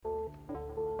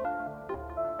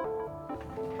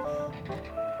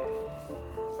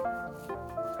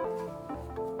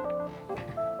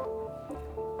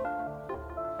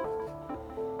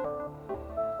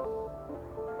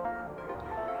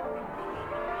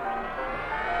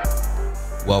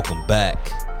Welcome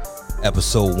back.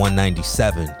 Episode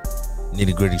 197,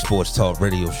 Nitty Gritty Sports Talk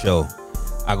Radio Show.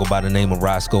 I go by the name of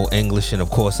Roscoe English, and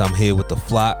of course, I'm here with the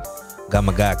flock. Got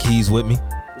my guy Keys with me.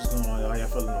 What's going on, y'all? Y'all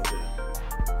feeling out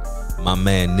there? My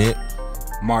man Nick.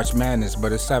 March Madness,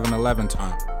 but it's 7-Eleven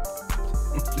time.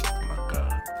 Oh my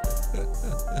God.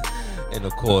 And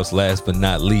of course, last but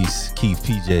not least, Keith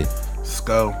PJ.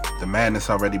 Sco, the madness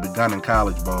already begun in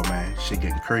college ball, man. Shit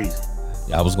getting crazy.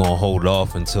 Yeah, I was gonna hold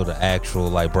off until the actual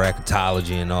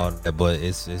bracketology and all that, but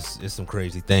it's some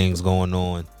crazy things going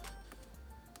on.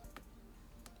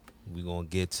 We're gonna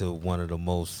get to one of the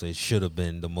most, it should have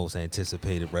been the most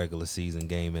anticipated regular season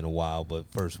game in a while, but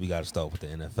first we gotta start with the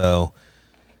NFL.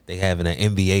 They having an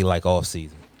NBA-like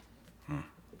offseason. A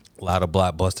lot of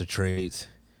blockbuster trades.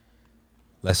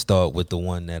 Let's start with the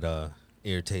one that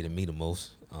irritated me the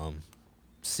most.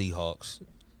 Seahawks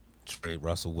trade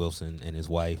Russell Wilson and his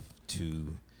wife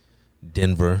to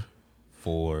Denver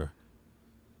for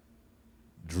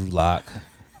Drew Lock,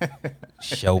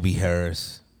 Shelby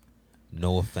Harris,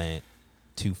 Noah Fant,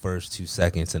 2 firsts, 2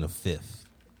 seconds, and a 5th.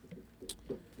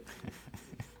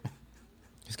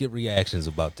 Let's get reactions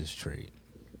about this trade.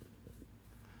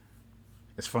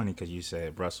 It's funny because you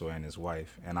said Russell and his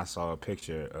wife, and I saw a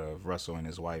picture of Russell and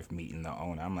his wife meeting the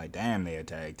owner. I'm like, damn, they a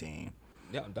tag team.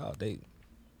 Yeah, dog,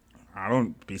 I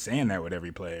don't be saying that with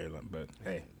every player, but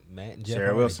hey, Matt and Jeff Sarah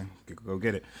Hardy. Wilson, go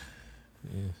get it.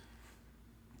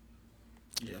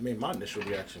 Yeah, I mean, my initial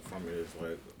reaction from it is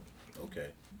like, okay.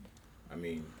 I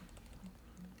mean,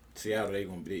 Seattle, they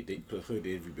clearly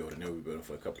they rebuilding. They're rebuilding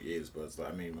for a couple of years, but it's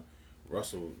like, I mean,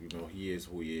 Russell, he is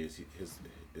who he is. His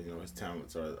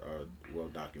talents are well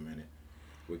documented.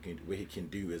 What he can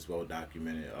do is well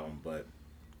documented. But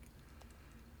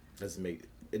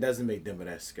it doesn't make Denver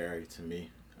that scary to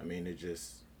me. I mean, it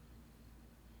just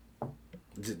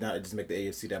make the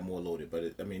AFC that more loaded.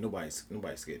 But nobody's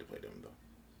scared to play them though.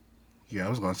 Yeah, I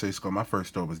was gonna say, Sco, my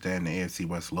first thought was, damn, the AFC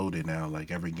West loaded now.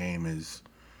 Like every game it's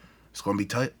gonna be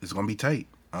tight. It's gonna be tight.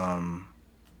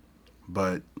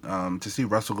 But to see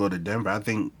Russell go to Denver, I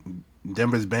think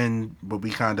Denver's been what we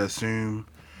kind of assume.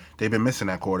 They've been missing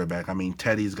that quarterback. I mean,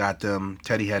 Teddy's got them.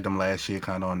 Teddy had them last year,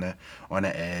 kind of on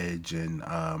the edge, and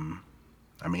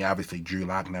I mean, obviously Drew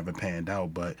Lock never panned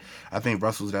out, but I think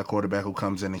Russell's that quarterback who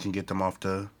comes in and can get them off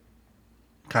the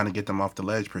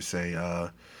ledge per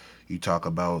se. You talk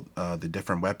about the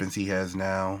different weapons he has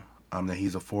now that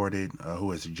he's afforded.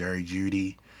 Who is it? Jerry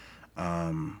Jeudy?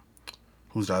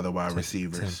 Who's the other wide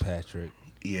receivers? Tim Patrick.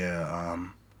 Yeah.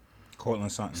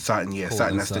 Cortland Sutton. Sutton. That's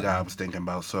Sutton. the guy I was thinking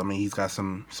about. So I mean, he's got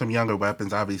some younger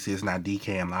weapons. Obviously, it's not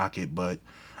DK and Lockett, but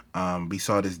we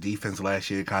saw this defense last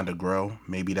year kind of grow.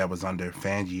 Maybe that was under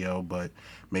Fangio, but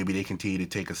maybe they continue to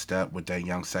take a step with that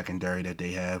young secondary that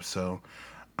they have. So,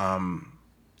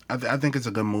 I think it's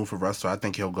a good move for Russell. I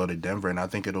think he'll go to Denver, and I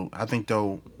think they'll make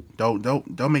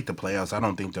the playoffs. I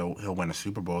don't think he'll win a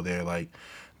Super Bowl there like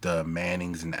the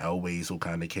Mannings and the Elways who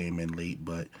kind of came in late.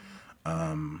 But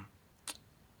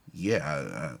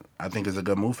yeah, I think it's a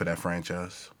good move for that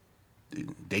franchise.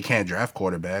 They can't draft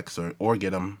quarterbacks or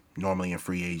get them normally in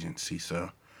free agency. So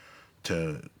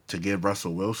to get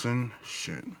Russell Wilson,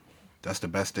 shit, that's the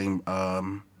best thing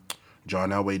John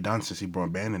Elway done since he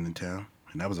brought Bannon in town,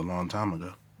 and that was a long time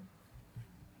ago.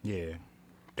 Yeah,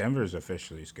 Denver's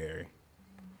officially scary.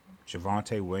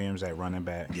 Javonte Williams at running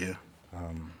back. Yeah.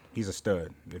 He's a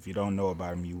stud. If you don't know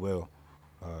about him, you will.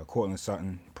 Cortland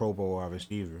Sutton, Pro Bowl wide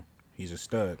receiver. He's a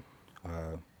stud.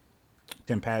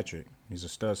 Tim Patrick, he's a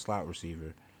stud slot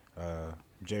receiver.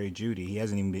 Jerry Jeudy, he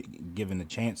hasn't even been given the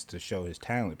chance to show his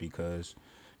talent because,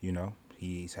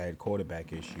 he's had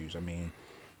quarterback issues. I mean,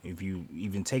 if you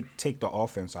even take the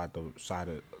offense out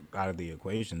of the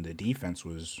equation, the defense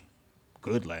was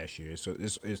good last year. So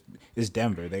it's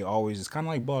Denver. It's kind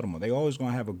of like Baltimore. They always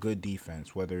gonna have a good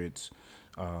defense, whether it's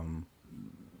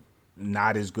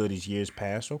not as good as years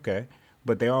past. Okay.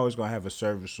 But they're always going to have a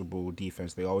serviceable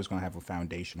defense. They're always going to have a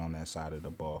foundation on that side of the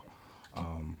ball.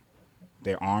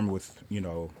 They're armed with,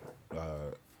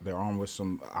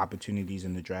 some opportunities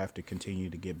in the draft to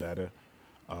continue to get better.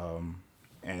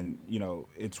 And,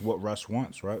 it's what Russ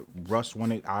wants, right? Russ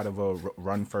wanted out of a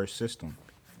run-first system.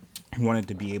 He wanted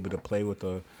to be able to play with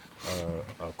a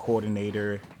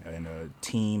coordinator and a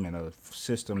team and a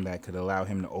system that could allow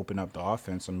him to open up the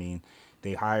offense. I mean,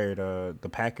 they hired the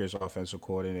Packers offensive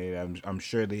coordinator. I'm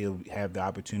sure they'll have the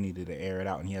opportunity to air it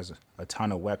out, and he has a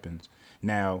ton of weapons.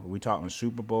 Now, we talking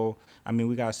Super Bowl. I mean,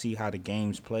 we got to see how the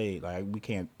game's played. Like, we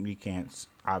can't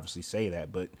obviously say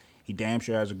that, but he damn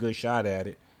sure has a good shot at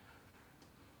it.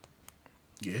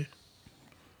 Yeah.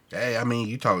 Hey, I mean,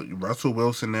 you talk Russell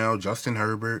Wilson now, Justin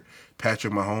Herbert,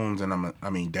 Patrick Mahomes,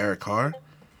 and Derek Carr.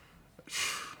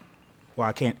 Well,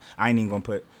 I can't. I ain't even gonna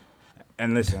put.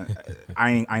 And listen,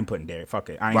 I ain't putting Derek. Fuck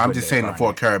it. I ain't Well, I'm putting just Derek saying the Carr four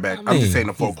in there. quarterback. I I'm just saying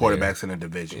mean, the four he's there. quarterbacks in the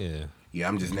division. Yeah.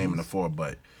 I'm just naming the four,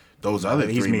 but those other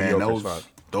he's three, man, mediocre as fuck.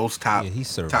 those top Yeah,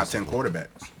 he's top 10 serviceable.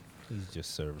 quarterbacks. He's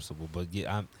just serviceable. But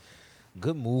yeah,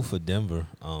 good move for Denver.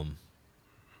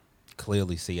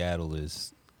 Clearly Seattle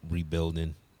is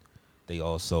rebuilding. They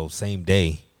also same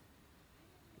day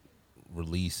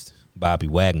released Bobby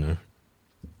Wagner,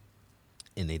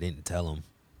 and they didn't tell him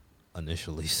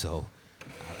initially. So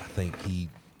I think he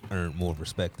earned more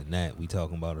respect than that. We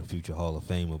talking about a future Hall of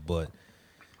Famer, but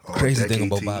crazy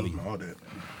thing All-decade about team, Bobby, all that.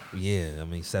 yeah, I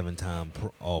mean 7-time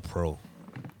All Pro.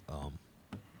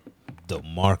 The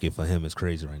market for him is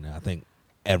crazy right now. I think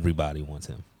everybody wants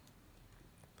him,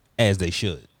 as they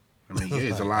should. I mean, yeah,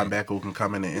 he's a linebacker who can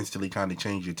come in and instantly kind of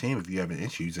change your team if you having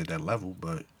issues at that level.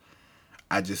 But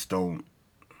I just don't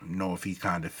know if he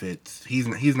kind of fits. He's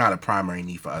not a primary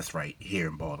need for us right here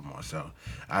in Baltimore. So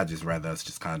I just rather us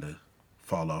just kind of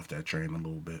fall off that train a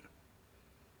little bit.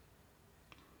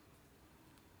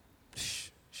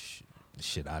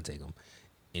 Shit, I'll take him.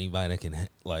 Anybody that can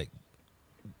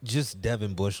just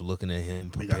Devin Bush looking at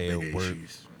him We got prepare big work.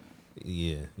 issues.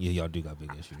 Yeah, y'all do got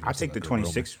big issues. I take the Roman.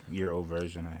 26-year-old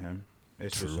version of him.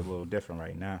 It's just a little different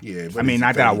right now. Yeah, I but mean, is he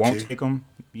not that I won't 32? take him.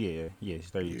 Yeah, he's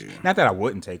 32. Yeah. Not that I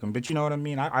wouldn't take him, but you know what I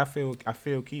mean. I feel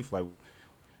Keith, like,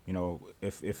 you know,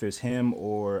 if it's him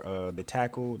or the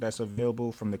tackle that's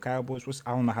available from the Cowboys.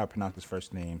 I don't know how to pronounce his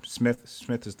first name.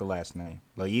 Smith is the last name.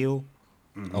 Lael.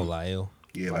 Oh, Lyle.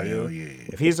 Yeah, like, Lael. hell yeah.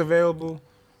 If he's available,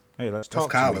 hey, let's That's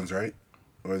talk. Collins, to me. right?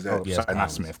 Or is that? Oh, Yeah, sorry, it's not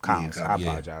Collins. Smith. Collins. Yeah, I Collins.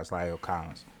 apologize. Lael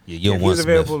Collins. Yeah, you don't if want he's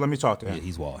Smith. available, let me talk to him. Yeah,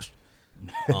 he's washed.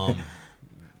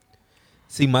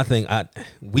 See, my thing,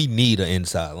 we need an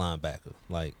inside linebacker.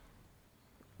 Like,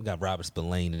 we got Robert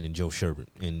Spillane and Joe Sherbert,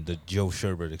 and the Joe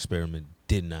Sherbert experiment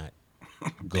did not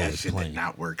go that as shit planned. did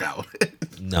not work out.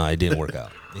 No, it didn't work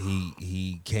out.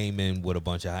 He came in with a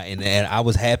bunch of high, and I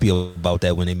was happy about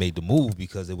that when they made the move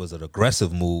because it was an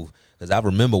aggressive move. Because I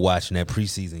remember watching that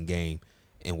preseason game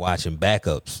and watching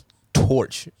backups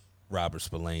torch Robert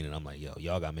Spillane, and I'm like, yo,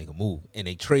 y'all gotta make a move. And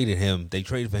they traded him. They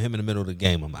traded for him in the middle of the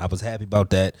game. I was happy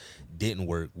about that. Didn't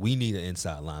work. We need an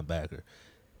inside linebacker.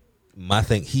 My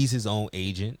thing, he's his own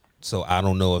agent. So I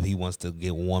don't know if he wants to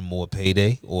get one more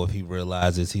payday or if he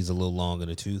realizes he's a little long in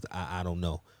the tooth. I don't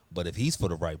know. But if he's for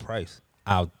the right price,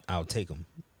 I'll take him.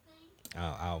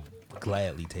 I'll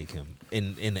gladly take him.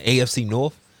 In the AFC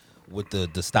North, with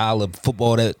the style of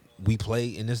football that we play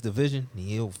in this division,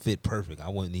 he'll fit perfect. I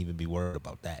wouldn't even be worried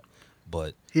about that.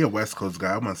 But He a West Coast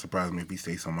guy. It wouldn't surprise me if he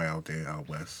stays somewhere out there out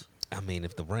west. I mean,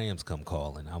 if the Rams come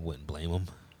calling, I wouldn't blame them.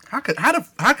 How could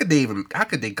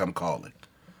they come calling?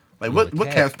 Like what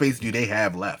cap- cap space do they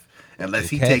have left? Unless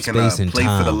The he cap taking a space and play for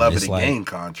the time, love of it's the like- game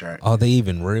contract. Are they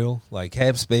even real? Like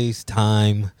cap space,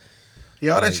 time,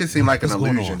 Yeah, all that like, shit seem like an what's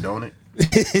going illusion, on? don't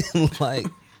it? like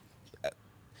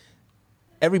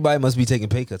everybody must be taking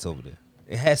pay cuts over there.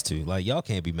 It has to. Like y'all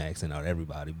can't be maxing out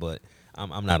everybody, but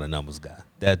I'm not a numbers guy.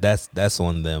 That's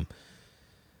on them.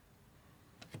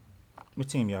 What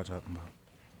team y'all talking about?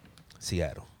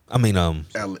 Seattle. I mean,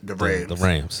 The Rams. The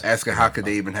Rams. Asking how could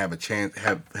they even have a chance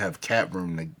have cap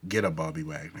room to get a Bobby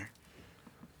Wagner?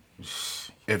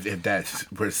 If that's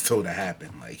were still to happen,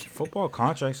 like Football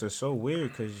contracts are so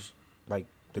weird because, like,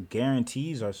 the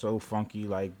guarantees are so funky.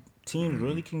 Like, teams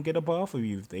really can get up off of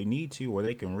you if they need to, or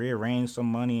they can rearrange some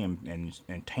money and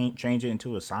change it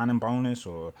into a signing bonus,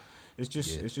 or it's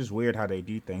just weird how they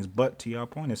do things. But to your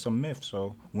point, it's a myth.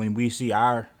 So when we see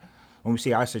our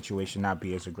situation not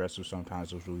be as aggressive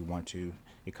sometimes as we want to,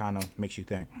 it kind of makes you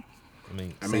think. I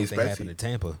mean, I same mean, thing happened especially- in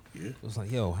Tampa. Yeah. It was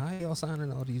like, yo, how y'all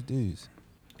signing all these dudes?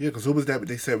 yeah, because who was that?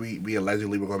 They said we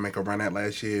allegedly were gonna make a run at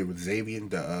last year with Xavier.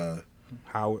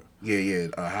 Howard.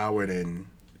 Howard, and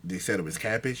they said it was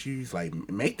cap issues. Like,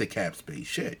 make the cap space.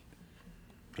 Shit.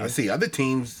 I see other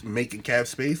teams making cap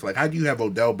space. Like, how do you have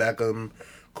Odell Beckham,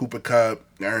 Cooper Kupp,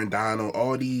 Aaron Donald,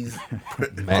 all these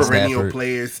perennial Stafford.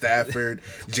 players, Stafford,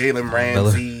 Jalen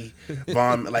Ramsey,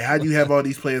 Vaughn. Like, how do you have all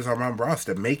these players on one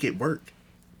roster? Make it work.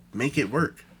 Make it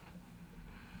work.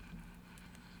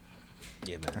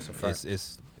 Yeah, man. That's a fact.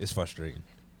 It's frustrating.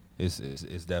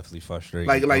 It's definitely frustrating.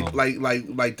 Like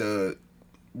the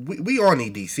we all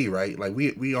need DC, right? Like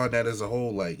we on that as a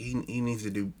whole. Like he needs to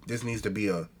do this. Needs to be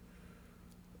a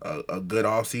good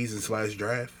off season /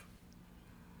 draft.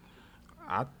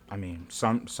 I mean,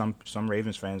 some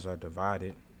Ravens fans are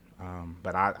divided,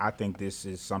 but I think this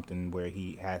is something where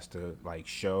he has to like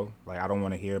show. Like, I don't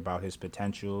want to hear about his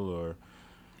potential or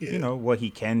Yeah. you know what he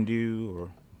can do or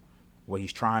what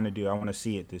he's trying to do. I want to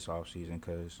see it this offseason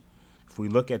because if we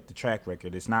look at the track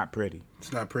record, it's not pretty.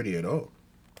 It's not pretty at all.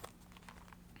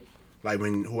 Like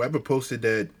when whoever posted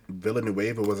that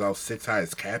Villanueva was our 6th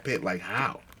highest cap hit, like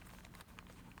how?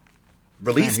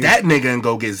 Release that nigga and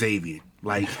go get Xavier.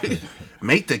 Like,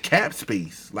 make the cap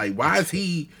space. Like, why is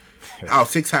he our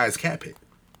 6th highest cap hit?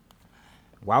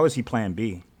 Why was he playing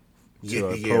B? To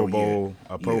a Pro Bowl,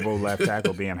 yeah. a Pro Bowl left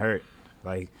tackle being hurt.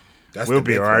 Like, That's we'll the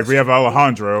be big all right. We question. have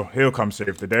Alejandro. He'll come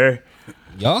save the day.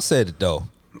 Y'all said it though.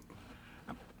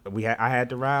 I had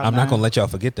to ride. I'm man. not gonna let y'all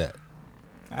forget that.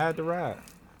 I had to ride.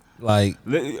 Like,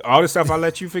 All the stuff I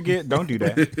let you forget, don't do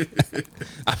that.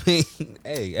 I mean,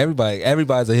 hey,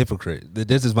 everybody's a hypocrite.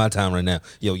 This is my time right now.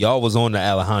 Yo, y'all was on the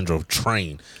Alejandro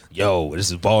train. Yo, this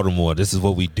is Baltimore. This is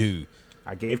what we do.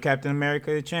 I gave Captain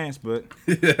America a chance, but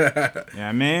you know what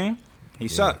I mean? He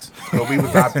sucks. But we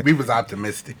was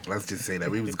optimistic. Let's just say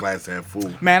that. We was glad to have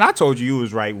fool. Man, I told you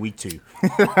was right week 2.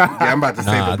 Yeah, I'm about to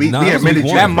say, Nah, but we nah, it was admitted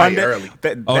week you one. was That right Monday, early.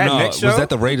 that Oh no, next show? was that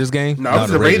the Raiders game? No, it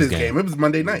was the Raiders game. It was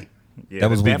Monday night. Yeah, That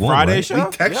was that week one, Friday right? show?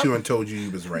 We text Yep. you and told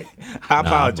you was right. I Nah,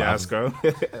 apologize, Scro.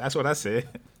 That's what I said.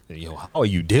 Yo, how are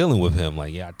you dealing with him?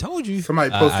 Like, yeah, I told you.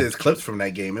 Somebody posted his clips from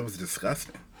that game. It was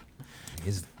disgusting.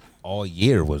 His all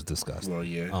year was disgusting. Well,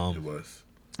 yeah, it was.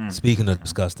 Speaking of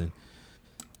disgusting,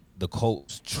 the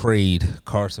Colts trade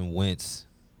Carson Wentz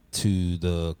to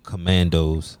the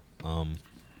Commandos.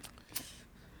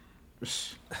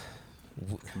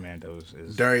 Commandos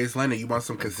is Darius Leonard, you want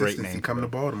some great consistency? name Come for to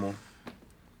them. Baltimore.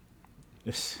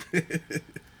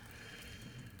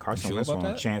 Carson sure Wentz about on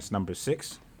that? chance number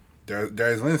 6.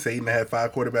 Darius Leonard said he didn't have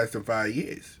 5 quarterbacks in 5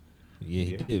 years. Yeah,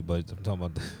 he did, but I'm talking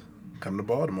about. Come to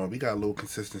Baltimore. We got a little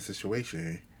consistent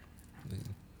situation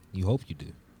You hope you do.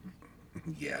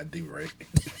 here. Yeah, I do, right?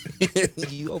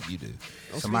 You hope you do.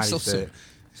 Don't Somebody speak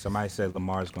so said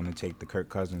Lamar's going to take the Kirk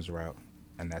Cousins route,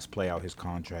 and that's play out his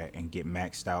contract and get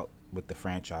maxed out with the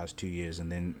franchise 2 years,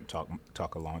 and then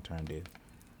talk a long-term deal.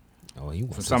 Oh, he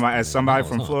wants Somebody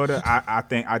from Florida, I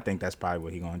think that's probably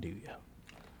what he gonna do. Yeah,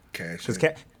 Cash.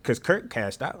 because Kirk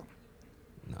cashed out.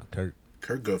 Nah, Kirk.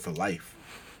 Kirk good for life.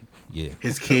 Yeah,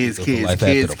 His kids Good for life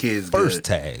after the first good.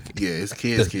 tag. Yeah, his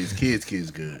kids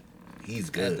good. He's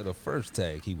After good. the first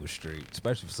tag, he was straight,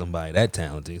 especially for somebody that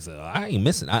talented. So I ain't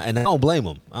missing, and I don't blame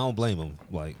him.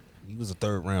 Like, he was a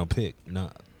 3rd round pick.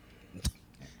 Nah,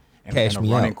 Cash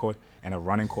me out. And a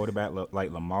running quarterback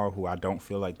like Lamar, who I don't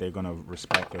feel like they're gonna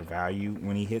respect or value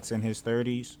when he hits in his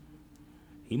 30s.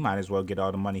 He might as well get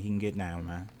all the money he can get now,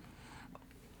 man.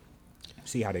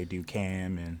 See how they do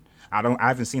Cam, and I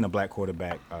haven't seen a black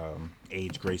quarterback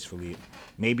age gracefully,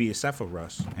 maybe except for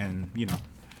Russ, and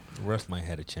Russ might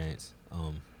have a chance.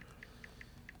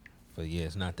 But yeah,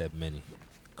 it's not that many.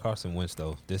 Carson Wentz,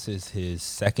 though, this is his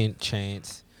 2nd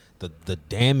chance. The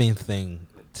damning thing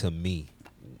to me,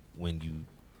 when you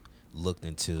looked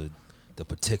into the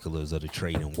particulars of the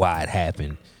trade and why it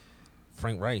happened,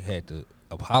 Frank Reich had to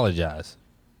apologize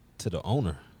to the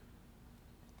owner.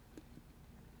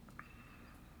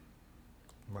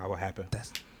 Why what happened?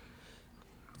 That's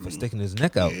for sticking his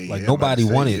neck out. Yeah, Like, yeah, nobody I'm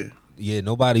about to say, wanted. Yeah,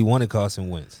 nobody wanted Carson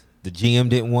Wentz. The GM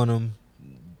didn't want him.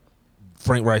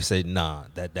 Frank Reich said, "Nah,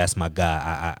 that's my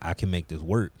guy. I can make this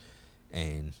work."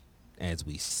 And as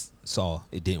we saw,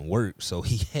 it didn't work. So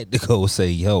he had to go say,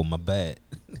 "Yo, my bad."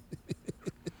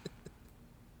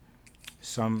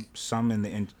 Some in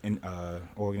the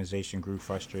organization grew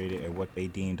frustrated at what they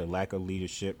deemed a lack of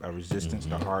leadership, a resistance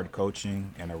to hard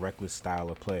coaching, and a reckless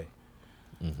style of play,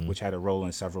 which had a role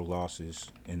in several losses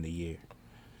in the year.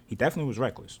 He definitely was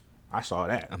reckless. I saw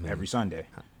that every Sunday.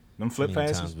 Them flip How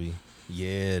many passes. times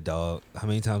yeah, dog. How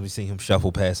many times we seen him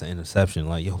shuffle past an interception?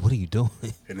 Like, yo, what are you doing?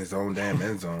 In his own damn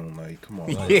end zone. Like, come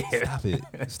on. Like,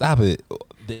 Stop it.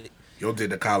 Yo did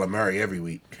the Kyler Murray every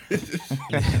week.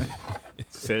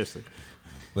 Seriously.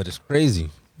 But it's crazy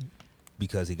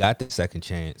because he got the 2nd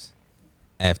chance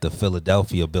after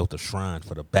Philadelphia built a shrine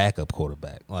for the backup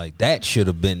quarterback. Like, that should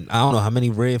have been, I don't know how many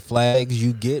red flags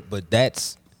you get, but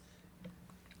that's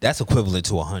equivalent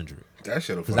to 100. That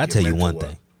should have. Because I tell you one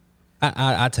thing.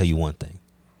 I tell you one thing.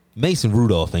 Mason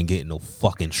Rudolph ain't getting no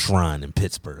fucking shrine in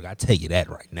Pittsburgh. I tell you that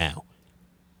right now.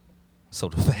 So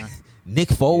the fact Nick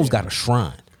Foles got a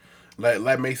shrine.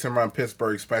 Let Mason run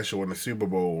Pittsburgh special in the Super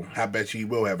Bowl. I bet you he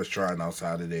will have a shrine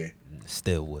outside of there.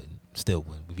 Still wouldn't.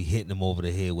 We be hitting him over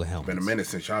the head with helmets. Been a minute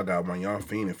since y'all got one. Y'all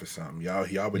fiending for something. Y'all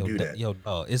would do that. Yo,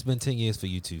 dog, it's been 10 years for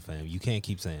you two, fam. You can't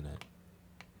keep saying that.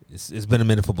 It's been a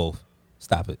minute for both.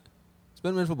 Stop it. It's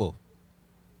been a minute for both.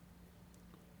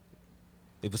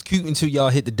 It was cute until y'all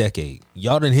hit the decade.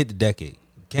 Y'all didn't hit the decade.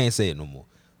 Can't say it no more.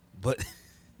 But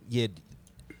yeah.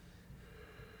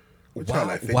 What y'all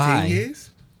like 15 why? years?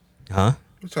 Huh?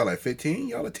 What y'all like 15?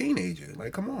 Y'all a teenager.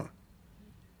 Like, come on.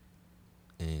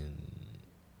 And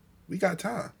We got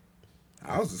time.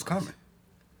 Ours is coming.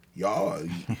 Y'all,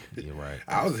 you're right.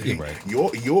 ours, You're right.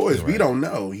 yours, You're we right. don't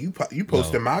know. You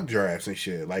posted Yo. mock drafts and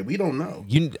shit. Like we don't know.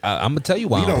 I'm gonna tell you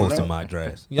why We I'm don't posting know. my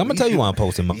drafts. I'm gonna tell you why I'm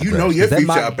posting my You drafts. know your 'Cause that future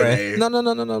mock up in the draft-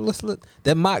 air. No. Let's look.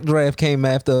 That mock draft came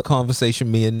after a conversation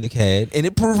me and Nick had, and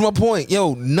it proved my point.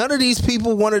 Yo, none of these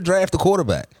people want to draft a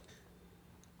quarterback.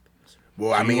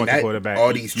 Well, I You mean want the that quarterback.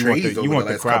 all these you want trades the, over you want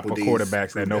the the last crop couple of days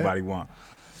quarterbacks that prove nobody want.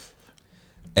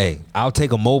 Hey, I'll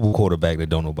take a mobile quarterback that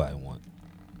don't nobody want.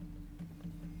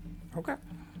 Okay.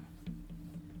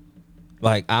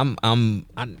 Like I'm.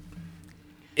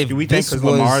 If Do we think this because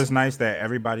was, Lamar is nice that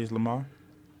everybody's Lamar?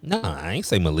 Nah, I ain't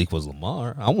say Malik was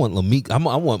Lamar. I want Malik. I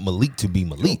want Malik to be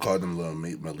Don't Malik. call them little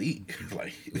Malik.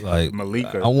 Like Like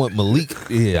Malika. I want Malik.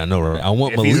 Yeah, I know, right? I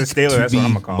want If he's a Malik Steeler, to that's be what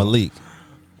I'ma call him. Malik.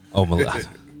 Oh, Malik.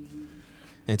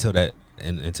 until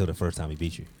the first time he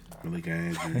beat you. Malik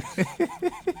Andrews.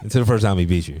 Until the first time he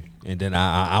beat you, and then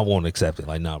I won't accept it.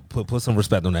 Like, no, put some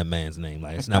respect on that man's name.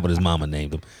 Like, it's not what his mama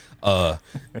named him.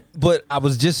 But I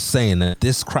was just saying that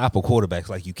this crop of quarterbacks,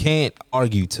 like, you can't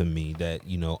argue to me that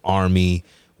Army.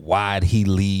 Why'd he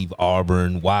leave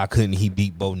Auburn? Why couldn't he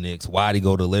beat Bo Nix? Why'd he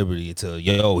go to Liberty?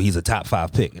 He's a top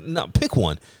 5 pick. No, pick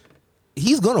one.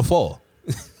 He's gonna fall.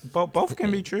 Both can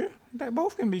be true. That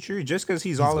both can be true. Just because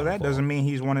he's all of gonna that fall. doesn't mean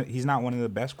he's not one of the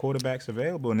best quarterbacks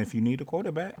available. And if you need a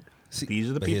quarterback,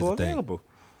 these are the but here's people the thing. available.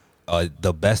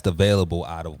 The best available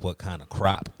out of what kind of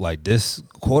crop? Like, this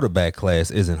quarterback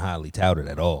class isn't highly touted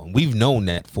at all. And we've known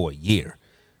that for a year.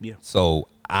 Yeah. So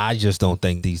I just don't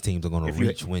think these teams are going to If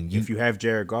reach when you. if you have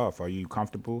Jared Goff, are you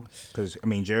comfortable? Because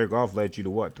Jared Goff led you to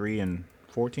what, 3-14?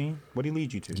 What did he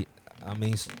lead you to? I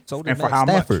mean, so did And for Matt how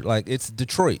much? Stafford. Like, it's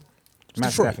Detroit. It's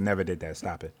Matt Detroit. Stafford never did that.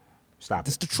 Stop it. Stop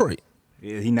It's it. Detroit.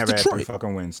 He never had 3 Detroit.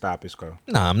 fucking wins. Stop it, Sco.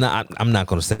 Nah, I'm not. I'm not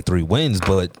going to say 3 wins,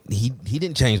 but he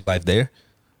didn't change life there.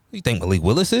 You think Malik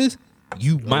Willis is?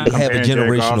 You might have a comparing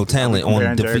Jared Goff generational to- talent are we on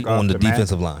comparing Jared Goff on the to Matt?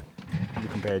 defensive line. You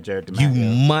compare Jared to You Matt.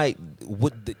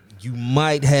 yeah.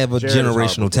 might have a Jared is horrible.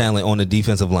 generational talent on the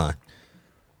defensive line.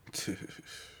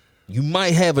 You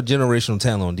might have a generational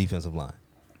talent on defensive line.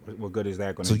 What good is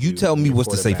that going to So do? you tell when me your what's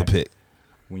the safer quarterback- pick?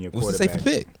 When your What's the safer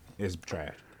quarterback pick? is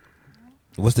trash.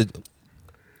 What's the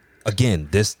again?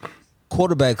 This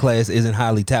quarterback class isn't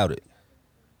highly touted.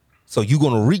 So you're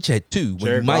gonna reach at 2 when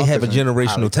Jared you might Goff have a isn't highly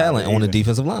generational touted talent on the either.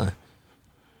 defensive line,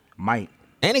 Might.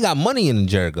 and they got money in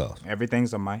Jared Goff.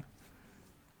 Everything's a might.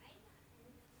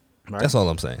 Right? That's all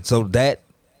I'm saying. So that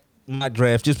my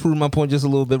draft just proved my point just a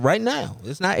little bit. Right now,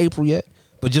 it's not April yet,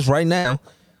 but just right now,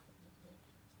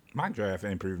 My draft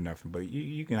ain't proved nothing, but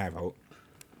you can have hope.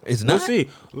 it's We'll not. see.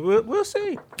 We'll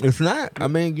see. It's not. I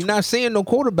mean, you're not seeing no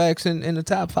quarterbacks in the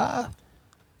top 5.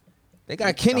 They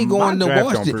got Kenny My going to draft don't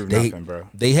Washington. prove They, nothing, bro.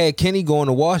 they had Kenny going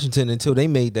to Washington until they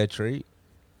made that trade.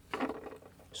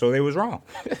 So they was wrong.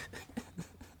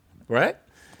 Right?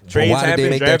 why Trades did they happen.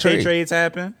 make that Draft day trade? trades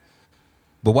happen.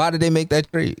 But why did they make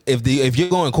that trade? If you're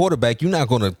going quarterback, you're not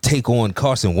going to take on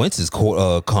Carson Wentz's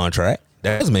contract.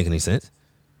 That doesn't make any sense.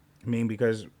 I mean,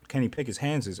 because Kenny Pickett's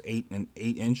hands is 8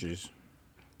 inches.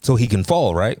 So he can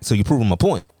fall, right? So you're proving my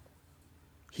point.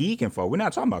 He can fall. We're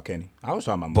not talking about Kenny. I was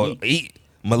talking about But Malik.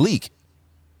 Malik,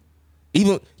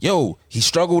 even he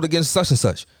struggled against such and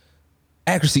such,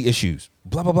 accuracy issues,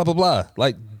 blah blah blah blah blah.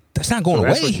 Like, that's not going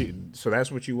away. So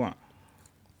that's what you want.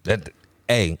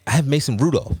 Hey, I have Mason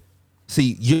Rudolph.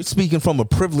 See, you're speaking from a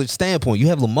privileged standpoint. You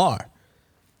have Lamar.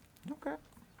 Okay.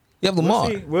 You have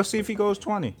Lamar. We'll see if he goes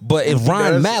 20. But if he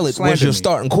Ron does, Mallett slander was your me.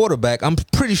 starting quarterback, I'm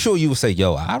pretty sure you would say,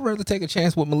 I'd rather take a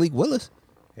chance with Malik Willis.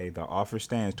 Hey, the offer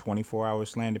stands. 24-hour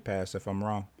slander pass if I'm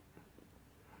wrong.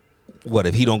 What,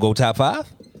 if he don't go top 5?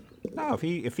 No,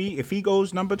 if he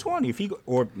goes number 20,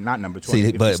 or not number 20, See,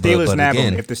 if but the Steelers nab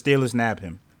again- him, if the Steelers nab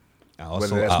him, I Whether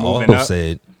also, that's I moving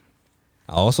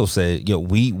also up. said,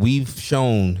 we've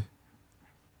shown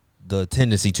the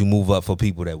tendency to move up for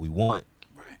people that we want.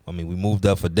 I mean, we moved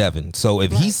up for Devin. So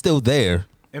if he's still there,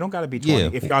 it don't got to be 20. yeah,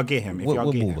 If y'all get him,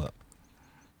 we'll move up.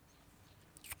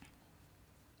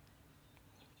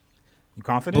 You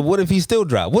confident? But what if he still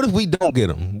drop? What if we don't get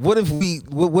him? What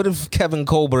if Kevin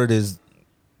Colbert is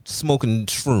smoking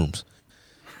shrooms,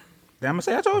 Then I'm gonna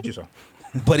say I told you so.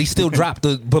 but he still dropped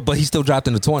but he still dropped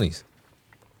in the 20s?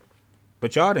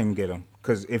 But y'all didn't get him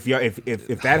because if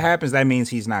that happens, that means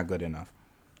he's not good enough.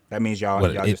 That means y'all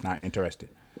just not interested.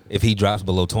 If he drops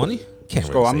below 20, can't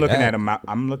So really I'm say looking that. at him.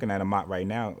 I'm looking at a mock right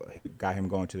now. Got him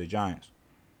going to the Giants.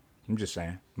 I'm just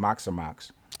saying, mocks are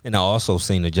mocks. And I also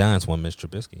seen the Giants want Mitch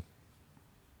Trubisky.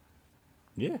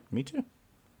 Yeah, me too.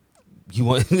 You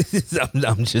want?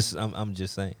 I'm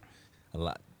just saying. A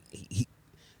lot.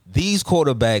 These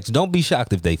quarterbacks, don't be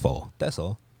shocked if they fall. That's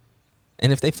all.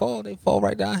 And if they fall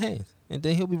right down hands. And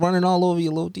then he'll be running all over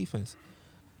your little defense.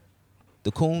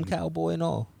 The coon cowboy and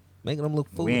all. Making them look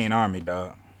foolish. We ain't Army,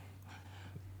 dog.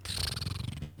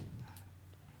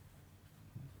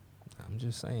 I'm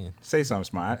just saying. Say something,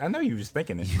 Smart. I know you was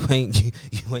thinking it. You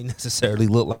ain't necessarily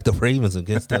look like the Ravens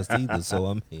against us either. So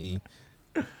I mean,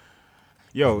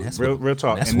 Yo, And that's real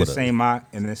talk. that's In the what a- same mock,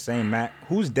 in the same Mac,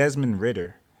 who's Desmond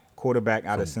Ritter, quarterback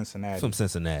out of Cincinnati? from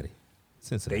Cincinnati.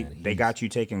 Cincinnati. They got you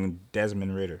taking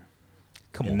Desmond Ritter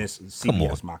Come in on. this Come on.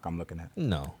 CBS mock I'm looking at.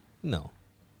 No.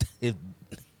 If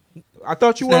I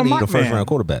thought you It's were not a even mock a first man. round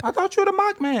quarterback. I thought you were the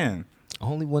mock man.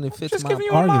 only when it fits just my giving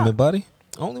you a mock. argument, buddy.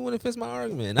 Only when it fits my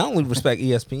argument. And I only respect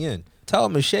ESPN. Tyler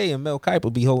McShay and Mel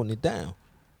Kiper be holding it down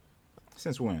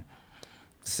Since when?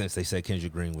 since they said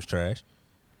Kendrick Green was trash.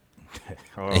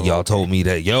 Oh, And y'all told me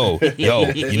that, yo,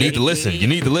 you need to listen. You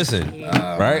need to listen.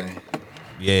 Right?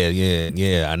 man.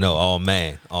 Yeah. I know. All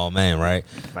man, right?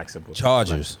 flexible.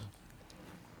 Chargers.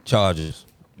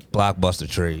 Blockbuster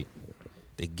trade.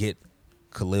 They get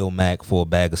Khalil Mack for a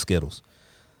bag of Skittles.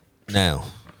 Now,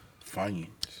 Funyuns.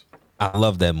 I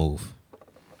love that move.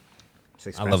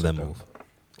 It's I love that expensive, though. move.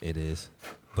 It is.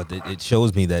 But it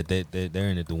shows me that they're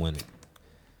in it to win it.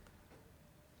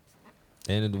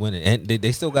 They're in it to win it. And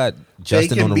they still got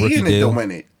Justin they on can a be rookie in it to deal.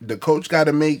 win it. The coach got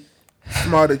to make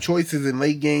smarter choices in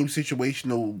late game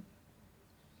situational.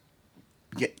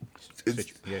 Yeah,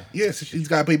 Yeah. so he's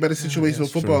got to play better situational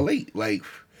that's football true. late. Like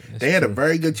That's they had a true.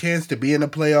 very good chance to be in the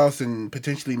playoffs and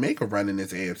potentially make a run in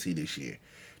this AFC this year.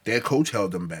 Their coach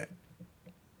held them back.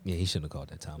 Yeah, he shouldn't have called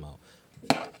that timeout.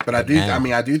 But I do. Now-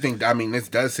 I do think. I mean, this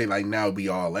does say like now we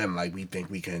all in. Like we think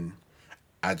we can.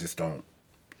 I just don't.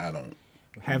 I don't.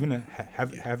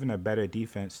 Having a better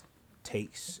defense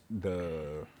takes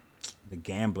the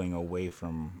gambling away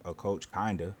from a coach,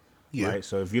 kinda. Yeah. Right.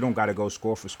 So if you don't got to go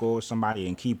score for score with somebody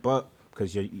and keep up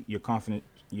because you're confident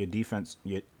your defense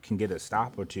can get a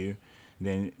stop or two,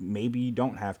 then maybe you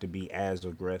don't have to be as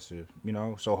aggressive.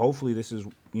 So hopefully this is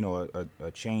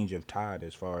a change of tide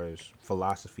as far as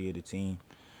philosophy of the team.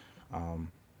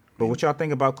 But what y'all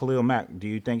think about Khalil Mack? Do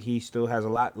you think he still has a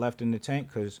lot left in the tank?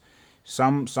 Because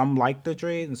some like the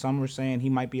trade and some were saying he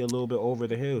might be a little bit over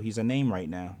the hill. He's a name right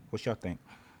now. What y'all think?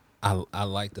 I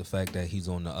like the fact that he's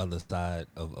on the other side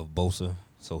of Bosa,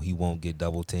 so he won't get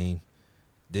double teamed.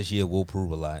 This year will prove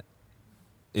a lot.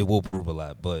 It will prove a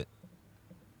lot, but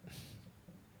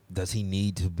does he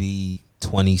need to be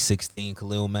 2016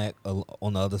 Khalil Mack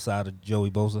on the other side of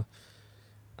Joey Bosa?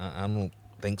 I don't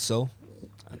think so.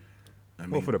 I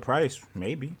mean, Well, for the price,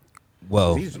 maybe.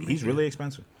 Well, He's really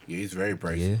expensive. yeah, he's very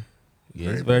pricey. yeah,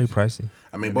 it's very pricey.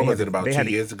 I mean, And what they was had- it about they 2 had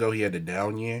a- years ago? He had a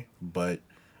down year, but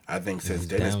I think since His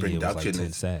then his down year was like production 10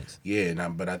 is sacks.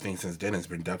 but I think since then his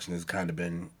production has kind of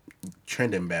been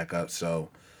trending back up. So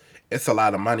it's a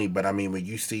lot of money, but I mean, when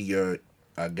you see your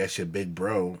big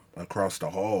bro across the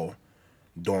hall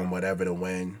doing whatever to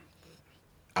win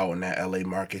out in that LA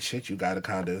market, shit, you gotta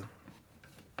kind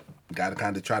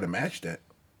of try to match that.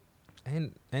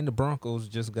 And the Broncos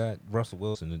just got Russell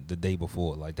Wilson the day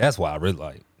before. Like, that's why I really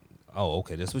like, oh,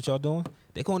 okay, that's what y'all doing?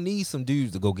 They're going to need some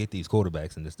dudes to go get these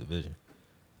quarterbacks in this division.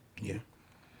 Yeah,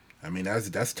 I mean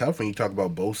that's tough when you talk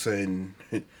about Bosa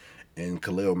and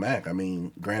Khalil Mack. I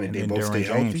mean, granted And they then both Derwin stay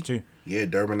James, healthy. too. Yeah,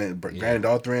 Durbin and granted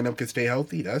all three of them can stay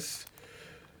healthy. That's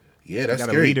Got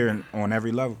scary. a leader on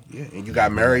every level. Yeah, and you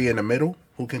got Murray in the middle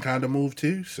who can kind of move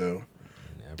too. So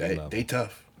And every level. they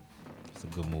tough. It's a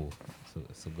good move.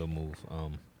 It's a good move.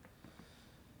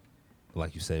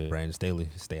 Like you said, Brandon Staley,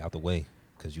 stay out the way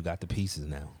because you got the pieces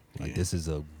now. Like, Yeah. this is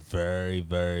a very,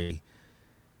 very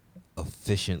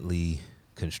efficiently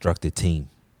constructed team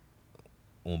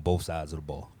on both sides of the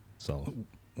ball. So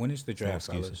When is the draft,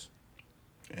 excuses.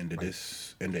 fellas? End of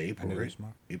April, End of right? this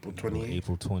month? April 28th,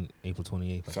 April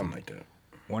 28th. something like that.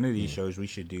 One of these shows we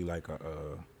should do like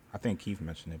I think Keith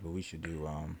mentioned it, but we should do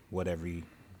what every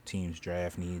team's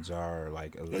draft needs are, or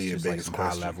like it's your just like biggest some high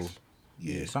questions. level,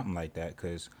 Yeah. something like that.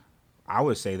 Because I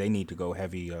would say they need to go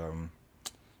heavy,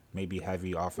 maybe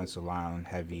heavy offensive line,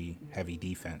 heavy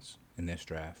defense in this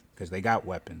draft because they got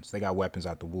weapons. They got weapons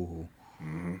out the woohoo.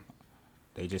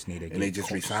 They just need to get they just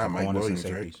some re-signed Mike corners and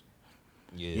Williams, right? safeties.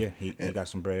 Yeah. Yeah, he got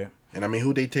some bread. And I mean,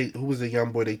 who was the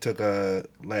young boy they took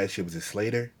last year? Was it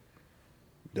Slater?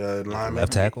 The lineman?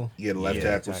 left tackle? Yeah, the left Yeah,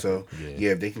 tackle. tackle. So Yeah. yeah,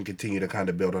 if they can continue to kind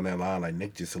of build on that line like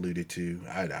Nick just alluded to,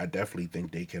 I definitely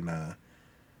think they can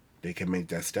make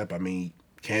that step. I mean,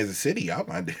 Kansas City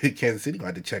gonna have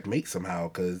to checkmate somehow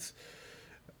because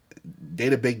they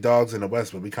the big dogs in the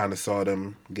West, but we kind of saw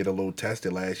them get a little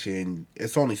tested last year, and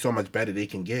it's only so much better they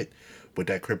can get with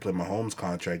that crippling Mahomes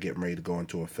contract getting ready to go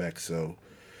into effect. So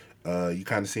you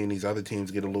kind of seeing these other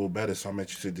teams get a little better. So I'm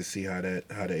interested to see how the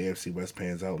AFC West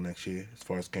pans out next year as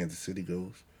far as Kansas City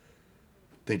goes.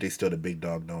 I think they still the big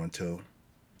dog though until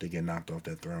they get knocked off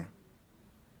that throne.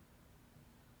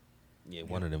 Yeah,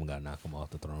 one of them got to knock them off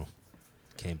the throne.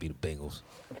 Can't be the Bengals.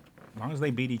 As long as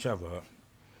they beat each other up.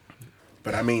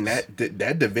 But I mean that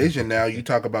division now. You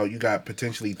talk about you got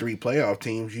potentially 3 playoff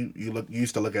teams. You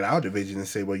used to look at our division and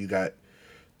say, well, you got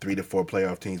 3 to 4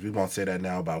 playoff teams. We won't say that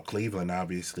now about Cleveland,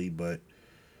 obviously, but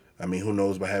I mean, who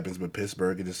knows what happens with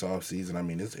Pittsburgh in this offseason. I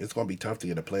mean, it's going to be tough to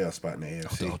get a playoff spot in the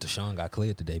AFC. Oh, Deshaun got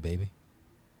cleared today, baby.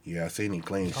 Yeah, I seen him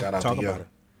clean. Shout out Talk to you. about it.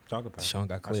 Talk about it. Deshaun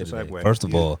got That's cleared a today. segue. First of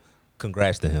Yeah. all,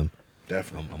 congrats to him.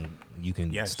 Definitely. You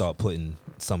can Yes. start putting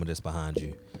some of this behind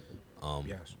you.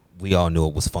 Yes. We all knew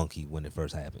it was funky when it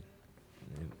first happened.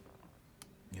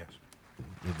 Yes.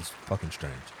 It was fucking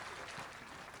strange.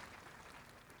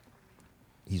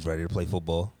 He's ready to play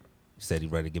football. He said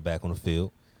he's ready to get back on the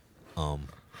field.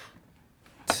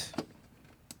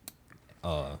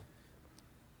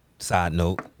 Side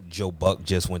note, Joe Buck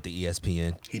just went to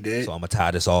ESPN. He did? So I'm going to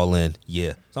tie this all in.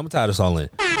 Yeah. So I'm going to tie this all in.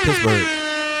 Pittsburgh,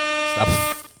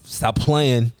 stop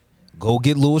playing. Go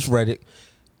get Lewis Reddick.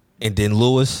 And then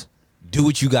Lewis, do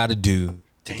what you got to do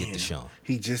to get Deshaun.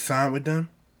 He just signed with them?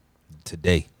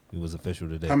 Today. It was official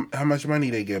today. How much money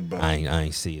they get, Buck? I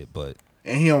ain't see it, but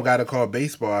And he don't got to call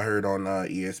baseball, I heard, on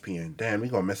ESPN. Damn, we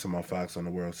going to miss him on Fox on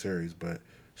the World Series, but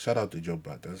shout out to Joe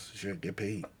Buck. That's should get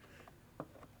paid.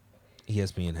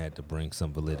 ESPN had to bring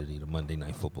some validity to Monday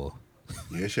Night Football.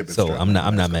 Yeah, shit been So struggling I'm not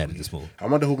the last mad couple at this years. move. I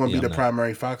wonder who going to Yeah, be I'm the not.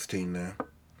 primary Fox team now.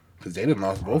 Because they done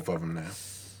lost both of them now.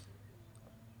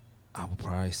 I would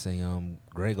probably say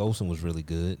Greg Olson was really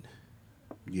good.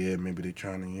 Yeah, maybe they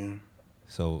trying to, yeah.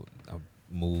 So I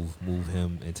move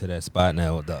him into that spot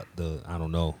now. The I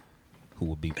don't know who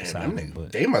would be Man, beside them him, niggas-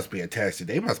 but they must be attached to.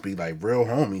 They must be like real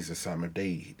homies or something.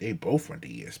 If they both went to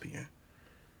ESPN.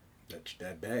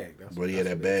 That bag. That's But yeah,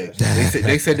 that's that what bag.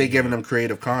 They said they giving them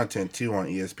creative content too on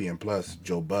ESPN Plus.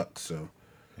 Joe Buck. So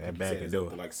That He bag said can it's do up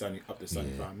it. to like 70, up to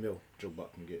 75 mil. Joe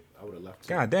Buck can get. I would have left.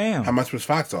 God damn. how much was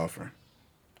Fox offering?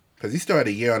 Because he still had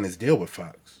a year on his deal with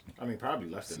Fox. I mean, probably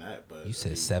less than that. But you said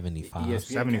I mean, 75. ESPN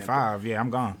 75. Yeah, I'm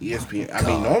gone. ESPN. I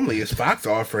mean, normally it's Fox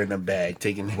offering the bag,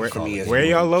 taking Where, from ESPN. where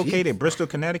y'all Jeez. located? Bristol,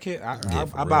 Connecticut? Yeah,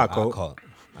 for I real. buy a I'll coat. call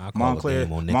a Montclair-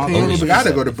 game on You Montclair- don't Nickelodeon even for got to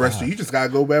go to 75. Bristol. You just got to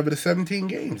go wherever the 17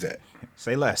 games at.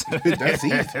 Say less. That's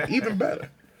easy. Even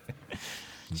better.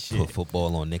 Put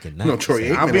football on Nick and Night. No, Troy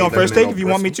Aikman I'll be on ain't first living in take no if you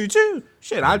want me Bristol. to too.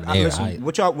 Shit, I Yeah, listen.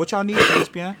 What y'all need for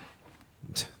ESPN?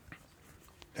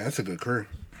 That's a good crew.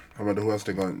 I wonder who else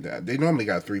they're going to. They normally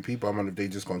got 3 people. I wonder if they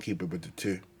just going to keep it with the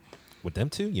 2. With them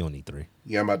two, you don't need 3.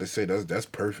 Yeah, I'm about to say that's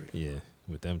perfect. Yeah,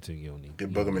 with them two, you don't need. Get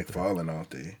you Booger don't need 3. McFarlane out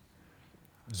there.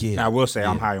 Yeah, Now, I will say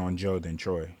I'm yeah. higher on Joe than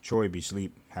Troy. Troy be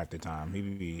sleep half the time.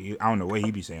 I don't know what he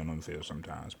be saying on the field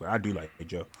sometimes, but I do like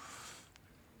Joe.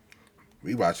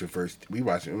 We watched it first. We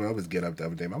watched it when I was Get Up the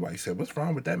other day. My wife said, "What's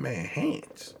wrong with that man's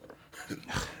hands?"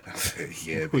 I said,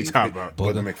 "Yeah, We baby. talking about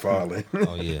Booger Booger? McFarlane."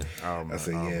 Oh yeah, I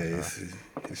said, "Yeah,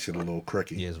 it's shit a little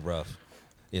crooked." yeah, it's rough.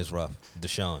 It's rough.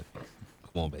 Deshaun,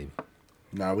 come on, baby.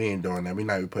 Nah, we ain't doing that. We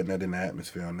not even putting that in the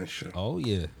atmosphere on this show. Oh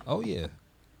yeah, oh yeah,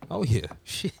 oh yeah.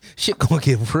 Shit gonna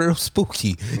get real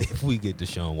spooky if we get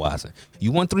Deshaun Watson.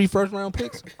 You want 3 first-round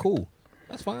picks? Cool,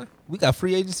 that's fine. We got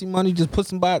free agency money. Just put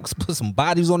some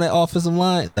bodies on that offensive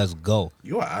line. Let's go,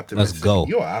 You're an optimistic. Let's go.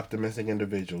 You're an optimistic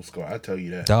individual, Scott. I tell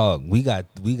you that. dog. We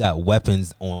got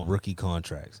weapons on rookie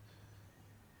contracts.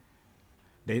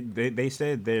 They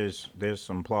said there's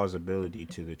some plausibility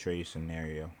to the trade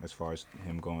scenario as far as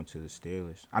him going to the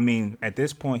Steelers. I mean, at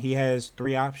this point, he has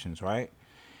 3 options, right?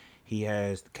 He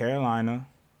has Carolina.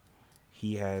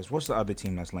 He has what's the other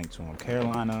team that's linked to him?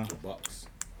 Carolina, Bucks.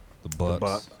 The the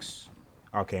Bucks. Bucks.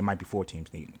 Okay, it might be 4 teams.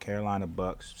 Carolina,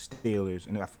 Bucks, Steelers,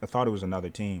 and I thought it was another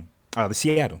team. The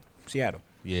Seattle.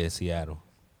 Yeah, Seattle.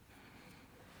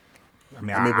 I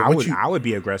mean, I mean, but I what would you- I would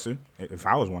be aggressive if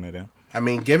I was one of them. I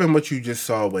mean, given what you just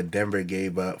saw, what Denver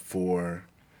gave up for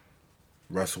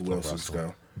Russell Wilson, Russell.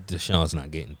 Scott, Deshaun's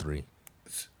not getting 3.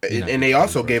 and they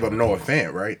also gave up Noah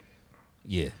Fant, right?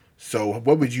 Yeah. So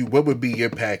what would be your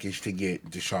package to get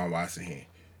Deshaun Watson here,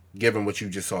 given what you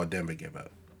just saw Denver give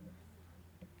up?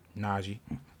 Najee,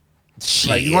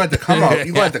 Like you want to come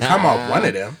out, one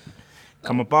of them.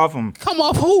 come up off him. Come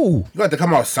off who? You got to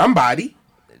come out somebody.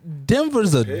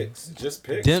 Denver's a Picks. Just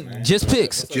picks. man. just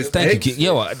picks. That's what Thank it you.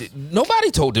 picks. Kid. Yo,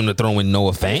 nobody told them to throw in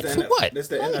Noah Fant. is. For what? That's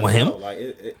the I don't NFL. want him. Like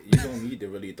you don't need to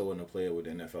really throw in a player with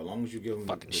the NFL. As long as you give them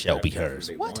Fucking the Shelby draft picks Hurst.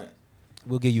 they What? want.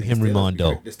 We'll give you The Henry Steelers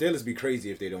Mondo. The Steelers be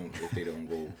crazy if they don't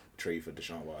go trade for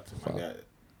Deshaun Watson. Like that.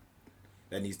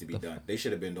 That needs to be done. They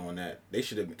should have been doing that. They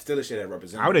should have still should have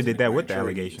represented. I would have did that with the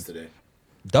allegations today.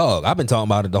 Dog, I've been talking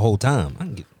about it the whole time. I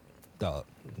can get dog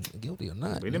guilty or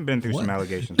not. We done been through What? some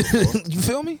allegations before. You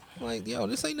feel me? Like, yo,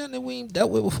 this ain't nothing that we ain't dealt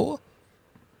with before.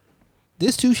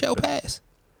 This too shall pass.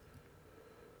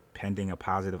 Pending a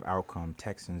positive outcome,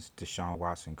 Texans Deshaun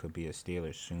Watson could be a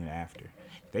Steelers soon after.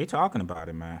 They talking about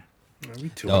it, man.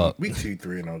 Man, Dog. we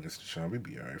 2-3 in August, Deshaun. We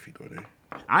be alright if he go there.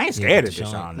 I ain't scared of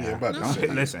Deshaun. Deshaun now. Yeah, about to say.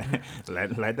 Listen,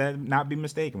 let that not be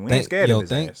mistaken. We ain't scared Yo, of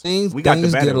his ass. things We got the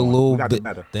things better get a one. little We got the bit.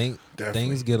 better. Definitely.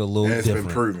 Things get a little And it's been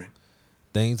different. proven.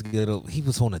 Things get a. He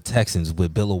was on the Texans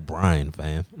with Bill O'Brien,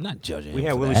 fam. I'm not judging. We him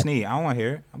had for Willie that. Snead. I don't want to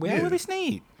hear it. We had Yeah. Willie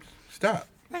Snead. Stop.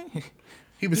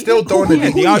 He was still throwing who to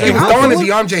had he DeAndre was throwing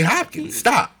to Hopkins? DeAndre Hopkins.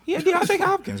 Stop. Yeah, DeAndre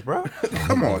Hopkins, bro.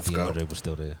 Come on, Scott. DeAndre was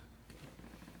still there.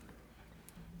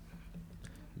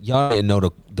 Y'all didn't know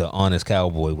the honest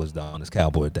cowboy was the honest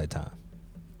cowboy at that time.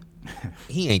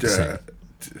 He ain't the same.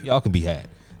 Y'all can be had.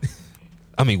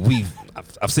 I mean,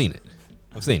 I've seen it.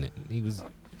 I've seen it. He was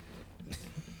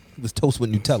toast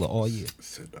with Nutella all year.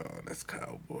 Sit down, that's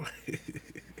cowboy. He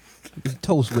was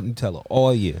toast with Nutella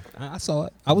all year. I saw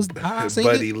it. I seen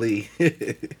Buddy it. Lee.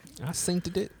 I seen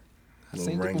it. I Little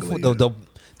seen it before. Wrangler.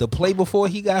 The play before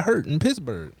he got hurt in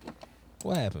Pittsburgh.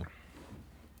 What happened?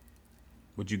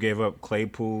 Would you give up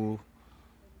Claypool?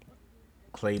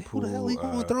 Who the hell he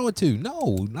gonna throw it to? No,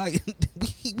 like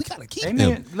we gotta keep They him.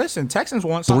 need, listen, Texans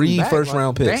want something 3 back,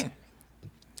 first-round like, picks. they-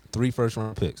 3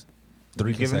 first-round picks.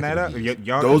 3 You giving that up? consecutive years.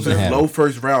 Y'all Those are conservative- low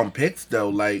first round picks though.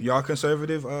 Like Y'all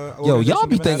conservative? Yo, y'all organization be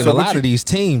giving that thinking up? a lot of these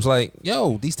teams like,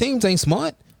 yo, these teams ain't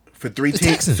smart. for 3 The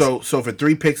teams, Texans. so for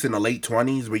 3 picks in the late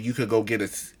 20s, where you could go get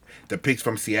the picks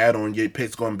from Seattle and your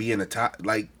picks gonna be in the top.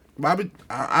 Like, why would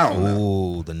I don't know.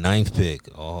 Oh, the 9th pick.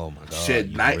 Oh my god. Shit,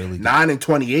 you 9 and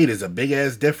 28 is a big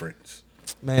ass difference.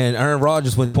 Man, Aaron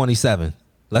Rodgers went 27.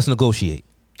 Let's negotiate.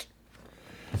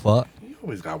 Fuck. You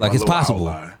always got Like, one it's little possible.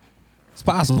 outlier. It's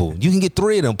possible. You can get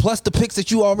 3 of them plus the picks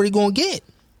that you already gonna get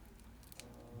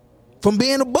from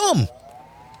being a bum.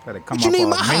 Gotta come What you up need on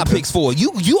my high Minka. picks for? You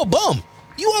a bum.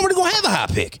 You already gonna have a high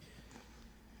pick.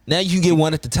 Now you can get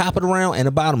one at the top of the round and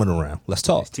the bottom of the round. Let's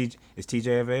talk. Is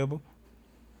TJ available?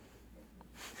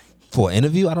 For an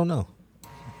interview, I don't know.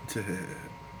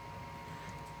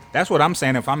 That's what I'm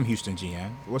saying. If I'm Houston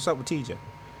GM, what's up with TJ?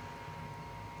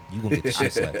 You gonna get the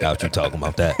shit slapped out. You talking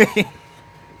about that?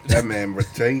 That man,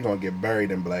 he gonna get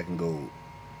buried in black and gold.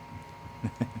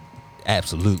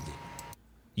 Absolutely.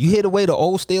 You hear the way the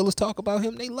old Steelers talk about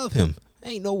him? They love him.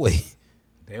 Ain't no way.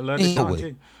 They love Ain't no Deshaun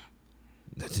way.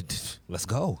 too. Let's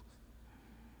go.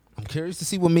 I'm curious to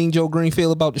see what Mean Joe Green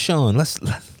feel about Deshaun.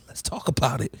 Let's talk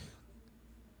about it.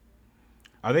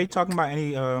 Are they talking about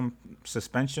any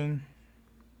suspension?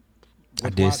 I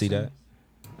with did see Watson? that.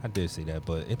 I did see that,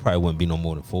 but it probably wouldn't be no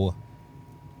more than 4.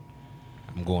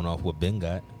 I'm going off what Ben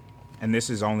got. And this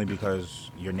is only because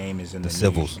your name is in the, The news,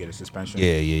 civils. you get a suspension.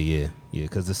 Yeah.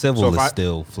 Because the civil So if is I-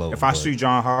 still floating. If I but- sue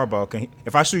John Harbaugh,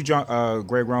 if I sue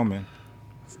Greg Roman,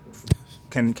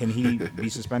 can he be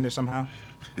suspended somehow?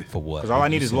 for what? 'Cause all I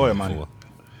need You is suing lawyer him money. for?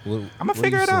 What I'm gonna are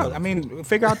figure you it out. suing I him mean,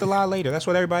 figure out the lie later. That's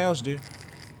what everybody else do.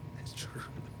 That's true.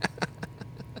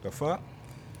 The fuck?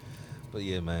 But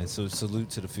yeah, man. So salute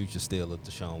to the future Steeler,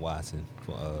 Deshaun Watson,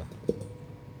 for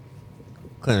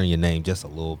clearing your name just a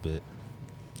little bit.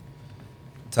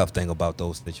 Tough thing about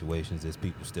those situations is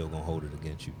people still gonna hold it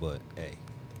against you, but hey,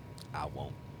 I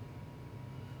won't.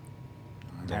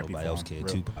 I'm Don't happy nobody for else him, care. real.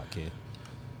 Tupac care.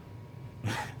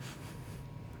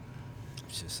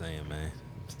 Just saying, man.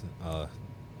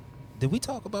 Did we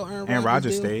talk about Aaron Rodgers? Aaron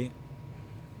Rodgers deal? stayed.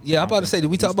 Yeah, I'm about to say, did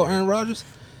we He talk about stayed. Aaron Rodgers?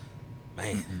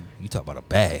 Man, you talk about a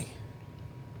bag.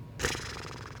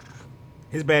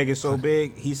 His bag is so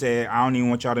big. He said, "I don't even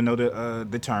want y'all to know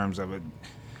the terms of it."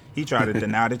 He tried to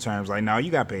deny the terms. Like, no,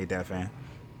 you got paid that, fam.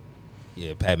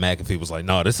 Yeah, Pat McAfee was like,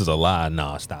 "No, this is a lie.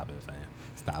 No, stop it, fam.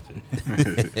 Stop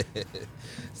it.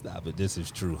 Stop it. This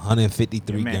is true.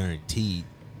 153 Yeah, man. guaranteed."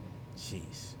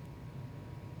 Jeez.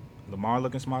 Lamar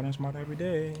looking smarter and smarter every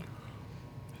day.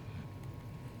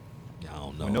 I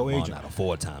don't know. With no Lamar age- not a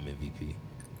 4-time MVP.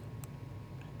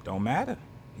 Don't matter.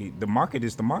 The market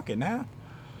is the market now.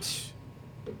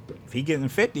 If he getting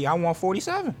 50, I want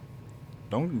 47.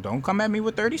 Don't come at me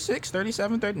with 36,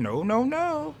 37, 30.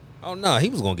 No. Oh no, he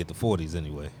was gonna get the 40s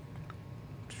anyway.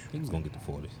 He was gonna get the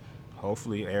 40s.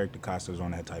 Hopefully Eric DeCosta's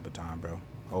on that type of time, bro.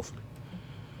 Hopefully.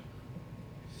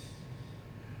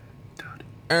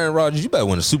 Aaron Rodgers, you better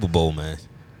win a Super Bowl, man.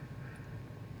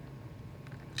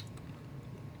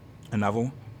 Another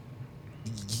one.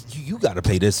 You got to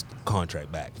pay this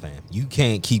contract back, fam. You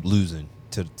can't keep losing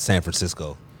to San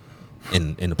Francisco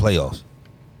in the playoffs.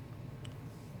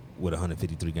 with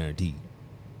 153 guaranteed.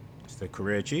 It's the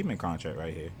career achievement contract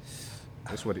right here.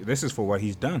 This is for what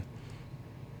he's done.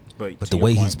 But But to the your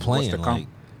way point, he's what's playing, to come?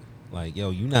 like yo,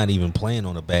 you're not even playing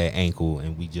on a bad ankle,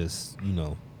 and we just,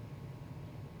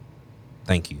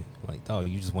 thank you. Like, dog,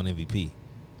 you just won MVP.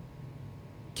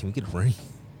 Can we get a ring?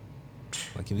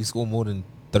 Like, can we score more than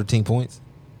 13 points?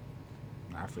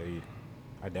 I feel you.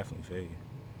 I definitely feel you.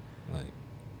 Like,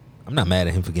 I'm not mad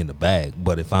at him for getting the bag,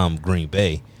 but if I'm Green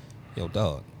Bay, yo,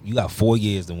 dog, you got 4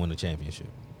 years to win the championship.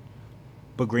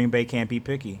 But Green Bay can't be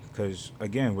picky because,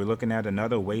 again, we're looking at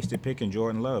another wasted pick in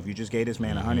Jordan Love. You just gave this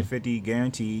man 150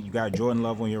 guaranteed. You got Jordan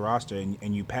Love on your roster,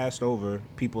 and you passed over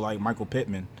people like Michael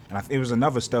Pittman. And it was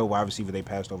another stud wide receiver they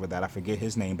passed over that. I forget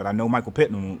his name, but I know Michael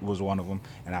Pittman was one of them.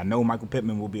 And I know Michael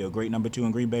Pittman will be a great number 2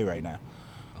 in Green Bay right now.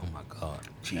 Oh, my God.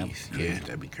 Jeez, yeah,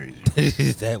 that'd be crazy.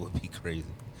 That would be crazy.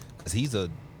 Because he's a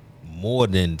more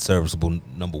than serviceable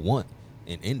number 1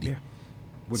 in Indy. Yeah.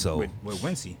 With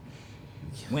Wincy.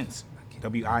 Wentz.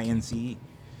 W-I-N-C-E.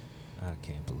 I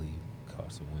can't believe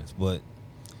Carson Wentz. But,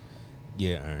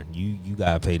 yeah, Aaron, you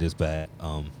got to pay this back.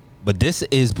 But this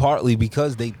is partly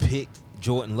because they picked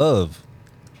Jordan Love.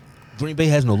 Green Bay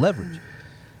has no leverage.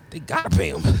 They got to pay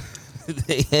him.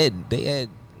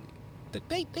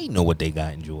 They know what they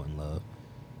got in Jordan Love.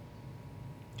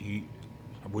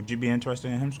 Would you be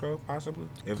interested in him, Scrub, possibly?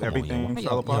 If Come on, everything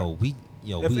fell apart?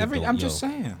 I'm just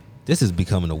saying. This is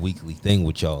becoming a weekly thing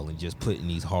with y'all and just putting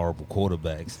these horrible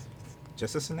quarterbacks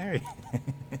Just a scenario.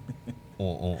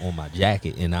 on my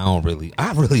jacket, and I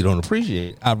really don't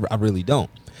appreciate it. I really don't.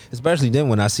 Especially then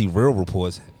when I see real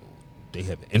reports, they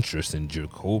have interest in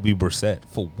Jacoby Brissett.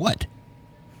 For what?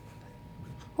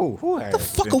 Who has What the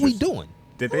fuck are we interest? doing?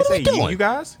 Did they What are say we doing? you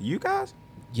guys? You guys?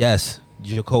 Yes,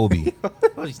 Jacoby.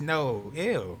 No,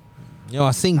 ew.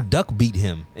 I seen Duck beat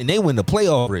him, and they win the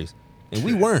playoff race, and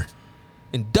we weren't.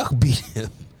 And Duck beat him.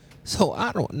 So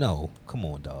I don't know. Come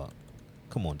on, dog.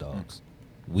 Come on, dogs.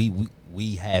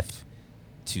 We have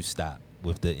to stop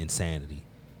with the insanity.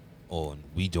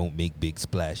 We don't make big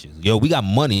splashes. Yo, we got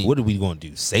money. What are we going to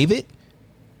do? Save it?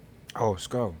 Oh,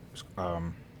 Skull.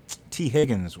 T.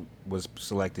 Higgins was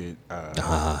selected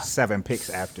 7 picks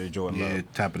after Jordan Yeah,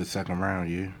 Love. top of the second round,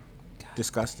 yeah.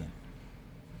 Disgusting.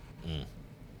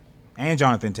 And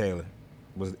Jonathan Taylor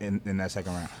was in that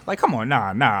second round. Like, come on,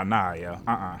 nah, yo.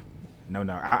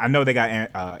 No. I know they got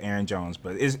Aaron Jones,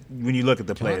 but when you look at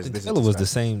the players, Jonathan this Taylor is was the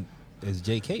disgusting. same as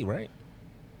J.K., right?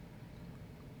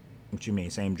 What you mean,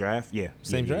 same draft? Yeah.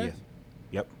 Same yeah, draft?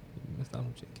 Yeah. Yep. That's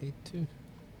not J.K. too.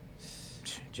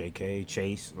 J.K.,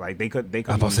 Chase, like they could. I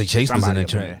was about to say Chase was in the somebody up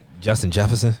track. Justin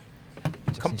Jefferson.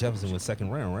 Justin Jefferson was second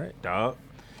round, right? Dog.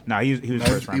 Nah, he was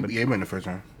first round. But He went in the first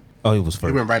round. Oh, he was He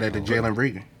first. went right at the Jalen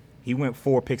Reagor. he went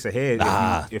 4 picks ahead.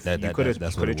 If you could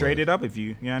that's what have it traded up, if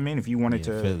you know what I mean, if you wanted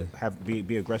Yeah, Philly. to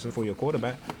be aggressive for your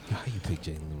quarterback. How you pick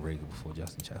Jalen Reagor before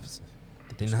Justin Jefferson?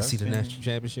 Did they not see the national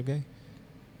championship game?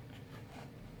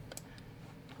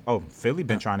 Oh, Philly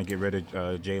been trying to get rid of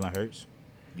Jalen Hurts,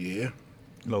 Yeah.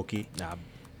 low key. Nah,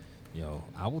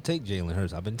 I will take Jalen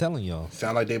Hurts. I've been telling y'all.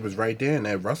 Sound like they was right there in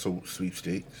that Russell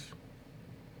sweepstakes.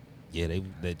 Yeah,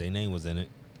 their name was in it.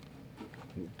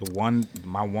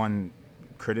 My one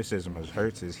criticism of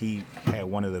Hurts is he had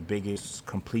one of the biggest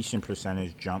completion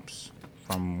percentage jumps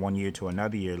from one year to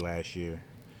another year last year,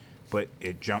 but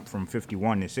it jumped from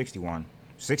 51 to 61.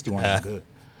 61 is good.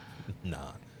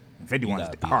 Nah. 51 You is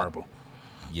gotta be horrible.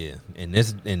 Yeah, in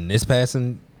this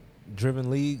passing driven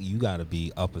league, you got to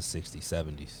be upper 60s,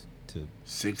 70s to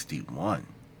 61.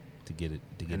 get it.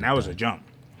 To get And it that was done. a jump.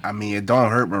 I mean, it don't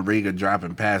hurt when Reagor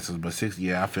dropping passes, but 60,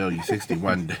 yeah, I feel you.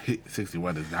 61,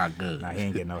 61 is not good. Nah, he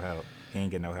ain't get no help. Yeah,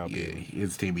 Baby.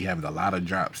 his team be having a lot of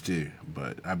drops too,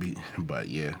 but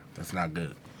yeah, that's not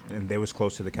good. And they was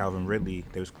close to the Calvin Ridley.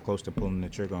 They was close to pulling the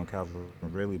trigger on Calvin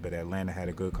Ridley, but Atlanta had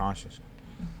a good conscience.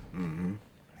 Mm-hmm.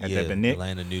 Had that been Nick,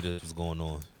 Atlanta knew this was going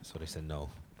on, so they said no.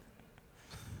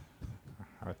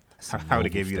 I would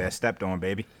have gave you that stepped on,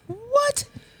 baby. What?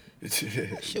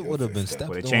 Shit would have been stepped on.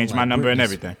 Would have changed my like number and Britney-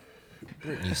 everything.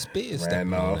 Britney Spears Ran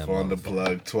stepped off that on the motherfucker.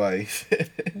 plug twice.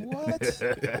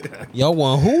 What? Y'all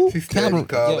want who? Calvin,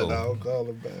 Call yo, I'll call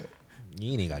him back.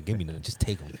 you ain't gotta give me nothing. Just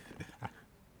take them.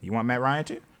 You want Matt Ryan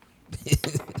too?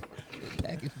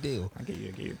 Package deal. I'll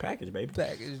give you a package, baby.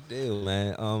 Package deal,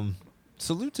 man.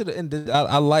 Salute to the end.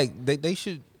 I like they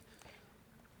should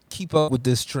keep up with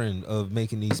this trend of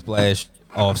making these splash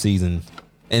off season,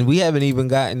 and we haven't even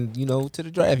gotten to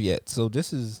the draft yet. So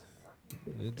this is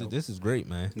great,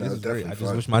 man. This No, is great. I definitely just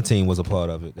fun. wish my team was a part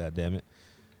of it. God damn it,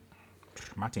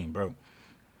 My team broke.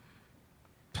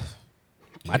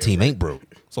 my team ain't broke.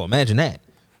 So imagine that.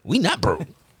 We not broke.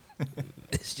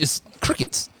 It's just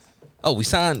crickets. Oh, we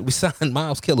signed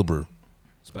Miles Killebrew,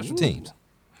 special teams.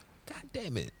 God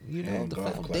damn it! You know And the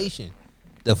golf clap. foundation.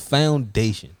 The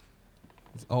foundation.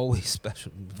 It's always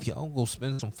special. If y'all go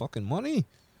spend some fucking money,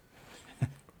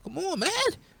 come on, man.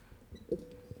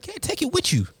 Can't take it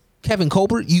with you, Kevin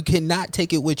Colbert. You cannot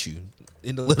take it with you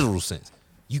in the literal sense.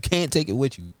 You can't take it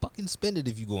with you. Fucking spend it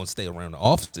if you go and stay around the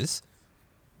office.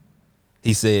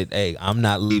 He said, "Hey, I'm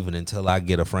not leaving until I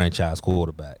get a franchise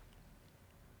quarterback."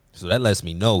 So that lets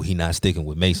me know he not sticking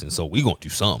with Mason. So we gonna do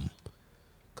something,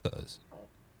 cause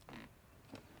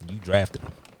you drafted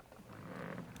him.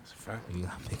 That's a fact. You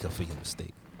gotta make up for your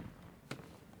mistake.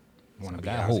 Want to I be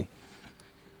got Ozzy? hope.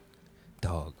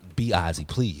 Dog, be Ozzy,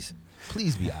 please.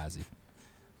 Please be Ozzy.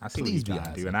 I see what Please you're be trying to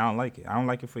Ozzy. do, and I don't like it. I don't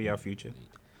like it for your future.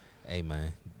 Hey,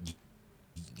 man.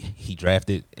 He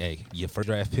drafted, your first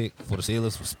draft pick for the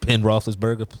Steelers was Ben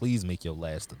Roethlisberger. Please make your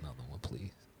last another one,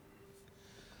 please.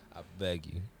 I beg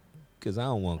you. Because I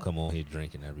don't want to come on here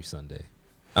drinking every Sunday.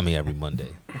 I mean, every Monday.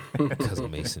 Because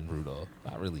of Mason Rudolph.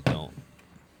 I really don't.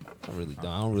 I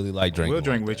don't really like drinking. We'll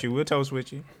drink like with that. you. We'll toast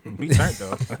with you. We turned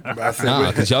though. But I said, Nah,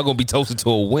 because y'all going to be toasted to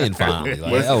a win finally.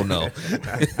 Like, hell no.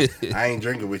 I ain't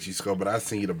drinking with you, Sco, but I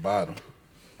seen you the bottom.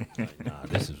 Nah,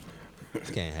 this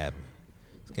can't happen.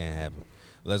 This can't happen.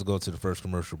 Let's go to the first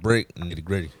commercial break and nitty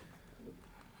gritty.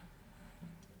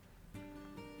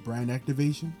 Brand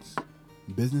activations,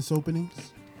 business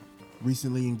openings,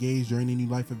 recently engaged or any new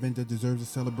life event that deserves a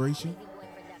celebration?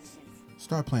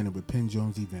 Start planning with Penn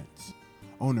Jones Events.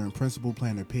 Owner and principal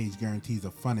planner Paige guarantees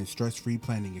a fun and stress-free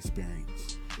planning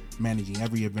experience, managing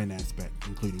every event aspect,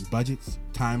 including budgets,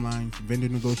 timelines, vendor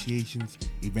negotiations,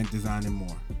 event design, and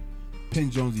more. Penn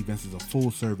Jones Events is a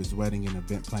full-service wedding and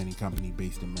event planning company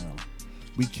based in Maryland.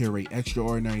 We curate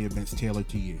extraordinary events tailored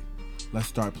to you. Let's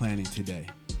start planning today.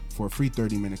 For a free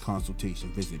 30-minute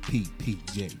consultation, visit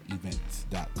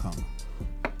ppjevents.com.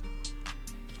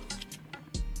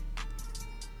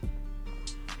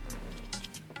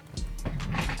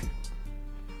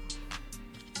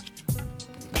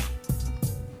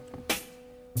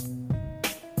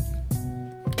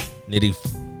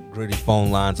 Nitty gritty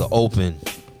phone lines are open.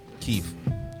 Keith,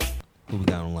 who we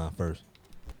got on line first?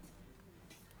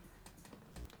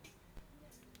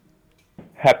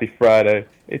 Happy Friday.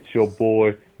 It's your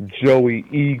boy, Joey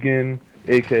Egan,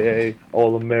 a.k.a.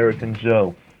 All-American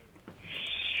Joe.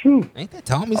 Shoot. Ain't that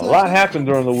Tommy's A last lot name? happened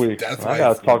during the week. That's I right,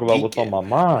 got to talk about Egan. what's on my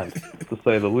mind, to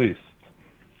say the least.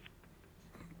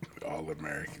 All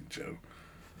American Joe.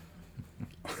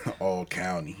 All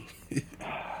county.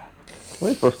 Let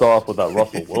me first start off with that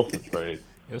Russell Wilson trade.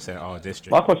 It'll say all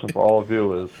district. My question for all of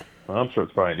you is, and I'm sure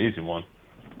it's probably an easy one,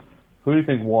 who do you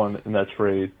think won in that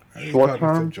trade, short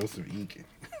term Joseph Egan.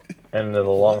 and in the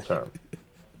long term?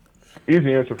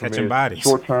 Easy answer for Catching me. bodies.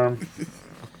 Short term,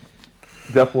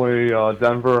 definitely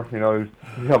Denver. You know,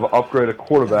 you have an upgraded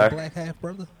quarterback. Black half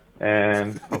brother.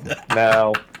 And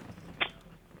now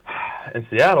in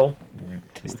Seattle, can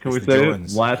we it's the say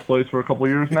Jordans. it? Last place for a couple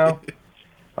of years now.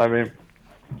 I mean,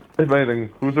 if anything,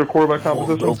 who's their quarterback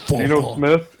competition? Geno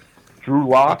Smith, Drew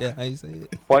Lock, Yeah, how you say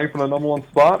it? fighting for the number one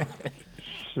spot.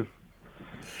 Shoot.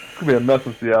 It's gonna be a mess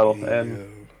in Seattle,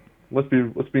 and let's be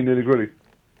nitty gritty.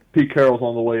 Pete Carroll's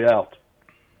on the way out.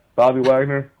 Bobby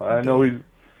Wagner, I know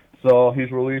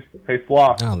he's released. Hey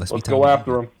Flock, Oh, let's be let's go talking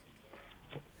after him.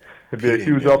 It'd be a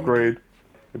huge upgrade.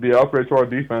 It'd be an upgrade to our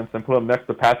defense, and put him next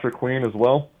to Patrick Queen as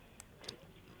well.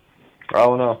 I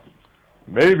don't know.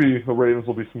 Maybe the Ravens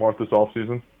will be smart this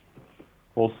offseason.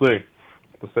 We'll see,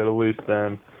 to say the least.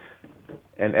 And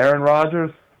Aaron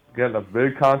Rodgers getting a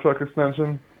big contract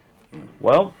extension.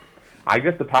 Well, I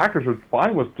guess the Packers are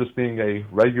fine with just being a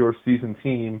regular season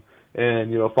team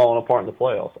and, falling apart in the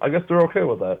playoffs. I guess they're okay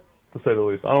with that, to say the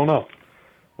least. I don't know.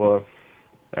 But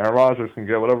Aaron Rodgers can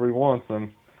get whatever he wants,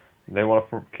 and they want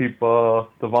to keep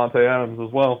Devontae Adams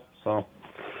as well. So,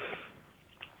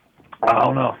 I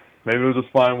don't know. Maybe they're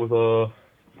just fine with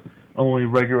only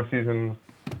regular season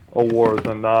awards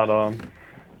and not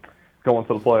going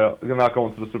to the playoff. Not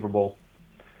going to the Super Bowl.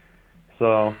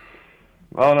 So,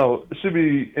 I don't know. It should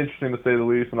be interesting to say the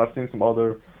least. And I've seen some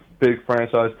other big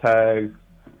franchise tags.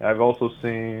 I've also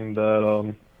seen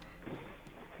that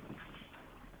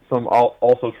some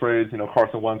also trades.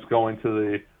 Carson Wentz going to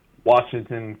the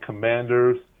Washington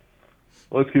Commanders.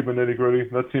 Let's keep it nitty gritty.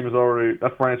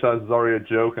 That franchise is already a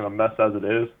joke and a mess as it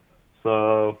is.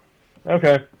 So,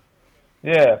 okay.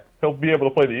 Yeah, he'll be able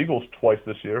to play the Eagles twice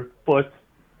this year, but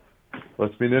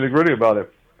let's be nitty gritty about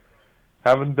it.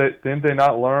 Didn't they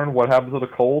not learn what happened to the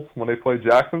Colts when they played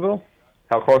Jacksonville?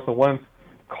 How Carson Wentz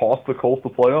cost the Colts the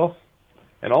playoffs?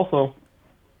 And also,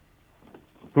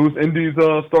 who's Indy's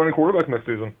starting quarterback next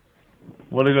season?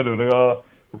 What are they going to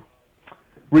do?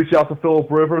 reach out to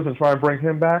Phillip Rivers and try and bring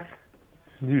him back?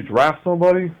 You draft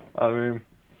somebody? I mean,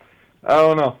 I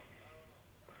don't know.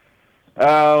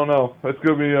 It's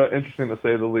going to be interesting to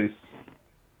say the least.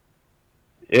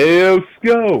 Ayo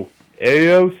Sco.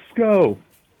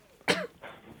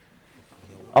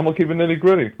 I'm going to keep it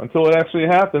nitty-gritty. Until it actually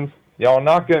happens, y'all are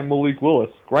not getting Malik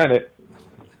Willis. Granted,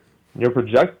 the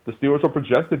Steelers are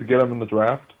projected to get him in the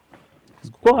draft.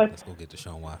 But Let's go get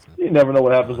Deshaun Watson. you never know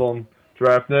what happens on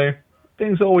draft day.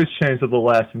 Things always change at the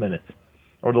last minute.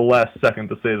 Or the last second,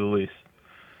 to say the least.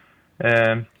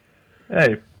 And,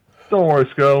 hey, don't worry,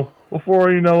 Sco.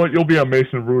 Before you know it, you'll be a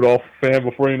Mason Rudolph fan.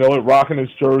 Before you know it, rocking his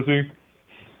jersey.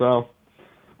 So,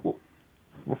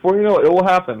 before you know it, it will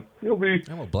happen. You'll be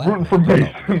I'm a black rooting man. for I don't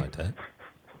Mason. like that.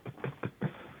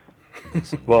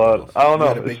 But, I don't You got know.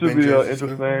 a It Big should Ben be jersey,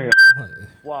 interesting. What?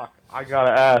 Flock, I got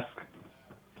to ask.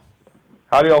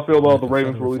 How do y'all feel about the Confederate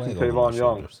Ravens releasing flag over my Tavon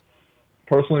Young? shoulders.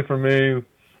 Personally, for me,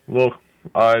 look,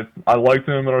 I liked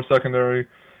him in our secondary.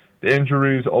 The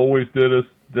injuries always did us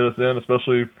in,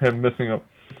 especially him missing a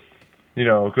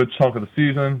good chunk of the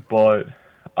season. But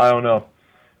I don't know,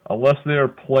 unless they are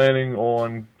planning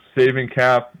on saving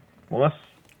cap, I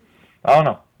don't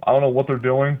know what they're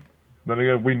doing. Then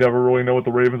again, we never really know what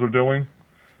the Ravens are doing,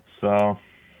 so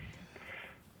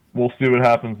we'll see what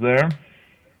happens there.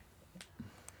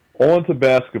 On to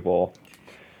basketball.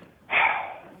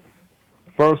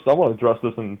 First, I want to address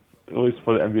this, at least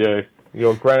for the NBA.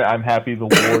 Granted, I'm happy the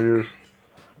Warriors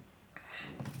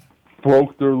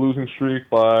broke their losing streak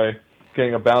by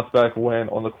getting a bounce-back win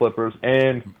on the Clippers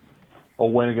and a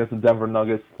win against the Denver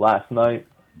Nuggets last night.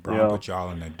 Brown put y'all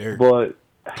in the dirt. But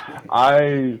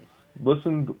I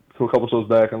listened to a couple shows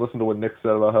back and listened to what Nick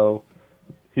said about how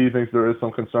he thinks there is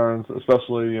some concerns,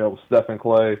 especially, with Steph and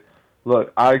Clay.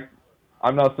 Look, I'm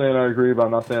not saying I agree, but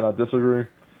I'm not saying I disagree.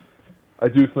 I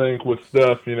do think with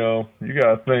Steph, you got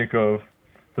to think of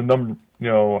the number,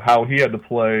 how he had to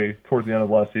play towards the end of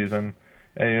last season.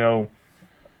 And,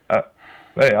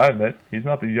 hey, I admit, he's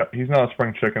not a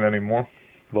spring chicken anymore.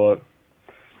 But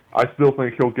I still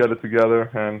think he'll get it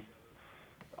together. And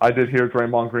I did hear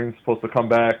Draymond Green's supposed to come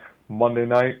back Monday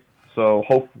night. So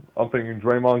I'm thinking,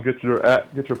 Draymond, get your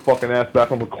fucking ass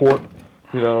back on the court.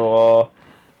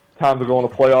 Time to go on a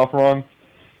playoff run.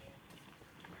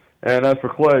 And as for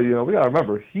Clay, we gotta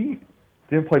remember, he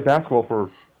didn't play basketball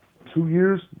for 2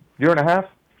 years, year and a half.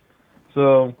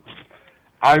 So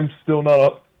I'm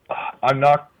not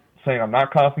saying I'm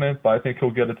not confident, but I think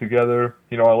he'll get it together.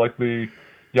 I like the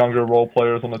younger role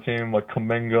players on the team, like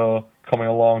Kuminga coming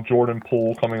along, Jordan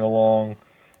Poole coming along,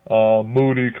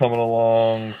 Moody coming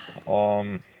along.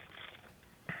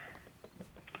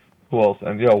 Who else?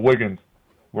 And Wiggins,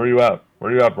 where you at?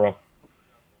 Where you at, bro?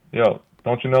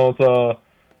 Don't you know it's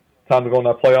time to go on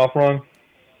that playoff run?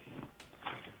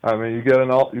 I mean, you go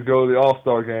to the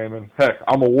All-Star game, and heck,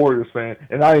 I'm a Warriors fan,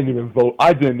 and I didn't even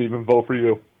vote for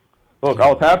you. Look, I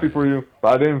was happy for you,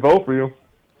 but I didn't vote for you.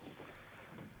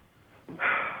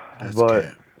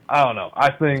 But I don't know.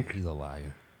 I think He's a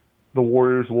liar. the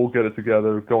Warriors will get it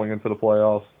together going into the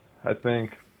playoffs. I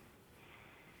think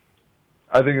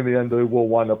in the end they will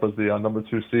wind up as the number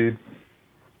 2 seed.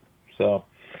 So,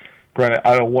 granted,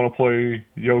 I don't want to play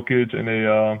Jokic in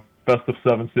a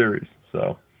best-of-7 series.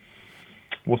 So,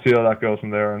 we'll see how that goes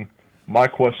from there. And my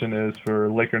question is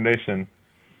for Laker Nation,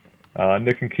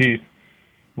 Nick and Keith.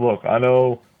 Look, I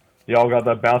know y'all got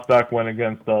that bounce-back win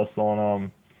against us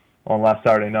on last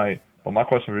Saturday night. But my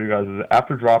question for you guys is,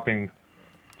 after dropping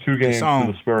 2 games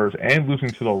to the Spurs and losing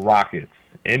to the Rockets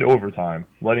in overtime,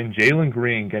 letting Jalen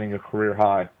Green getting a career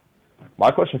high,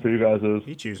 my question for you guys is,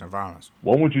 He choosing violence.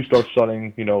 when would you start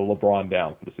shutting, LeBron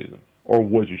down for the season? Or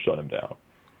would you shut him down?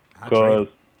 Because,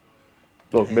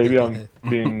 look, maybe I'm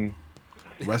being...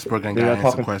 Westbrook ain't maybe got I'm answer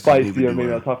talking questions. spicy or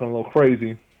maybe I'm talking a little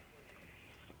crazy.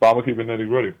 But I'm going to keep it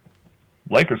nitty-gritty.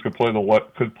 Lakers could play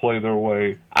their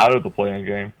way out of the play-in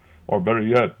game. Or better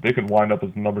yet, they could wind up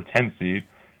as the number 10 seed,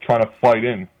 trying to fight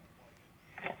in.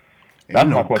 That's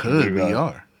my question to you guys. We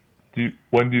are.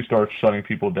 When do you start shutting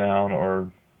people down?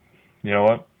 Or, you know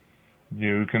what?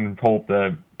 You can hope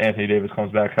that Anthony Davis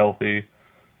comes back healthy.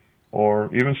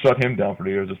 Or even shut him down for the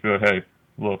year. Just be like, hey,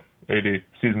 look, AD,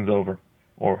 season's over.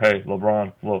 Or, hey,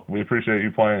 LeBron, look, we appreciate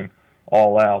you playing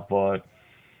all out, but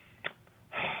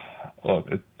look,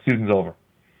 season's over.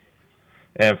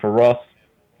 And for Russ,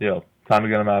 time to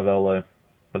get him out of LA.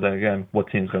 But then again,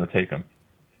 what team's going to take him?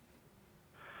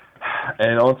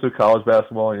 And on to college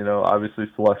basketball, obviously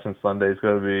Selection Sunday is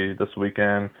going to be this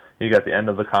weekend. You got the end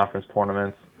of the conference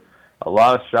tournaments. A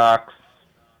lot of shocks.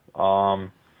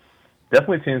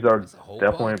 Definitely teams are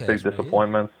definitely big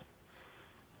disappointments.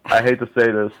 I hate to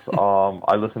say this.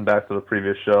 I listened back to the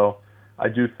previous show. I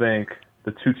do think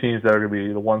the two teams that are going to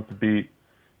be the ones to beat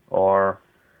are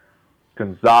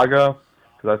Gonzaga,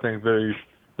 because I think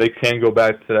they can go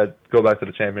back to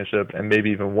the championship and maybe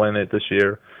even win it this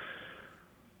year.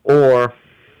 Or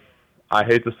I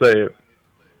hate to say it,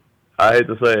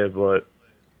 but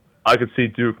I could see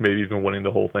Duke maybe even winning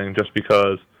the whole thing just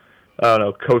because I don't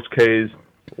know, Coach K's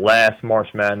last March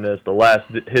Madness,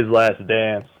 his last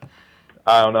dance.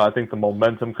 I don't know. I think the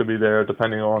momentum could be there,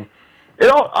 depending on it. It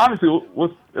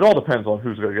all depends on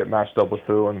who's going to get matched up with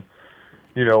who, and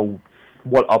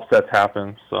what upsets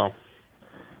happen. So,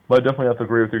 but I definitely have to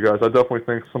agree with you guys. I definitely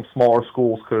think some smaller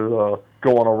schools could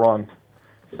go on a run.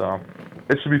 So,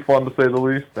 it should be fun to say the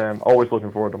least, and always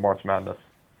looking forward to March Madness.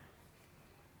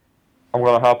 I'm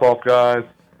going to hop off, guys.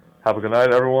 Have a good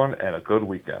night, everyone, and a good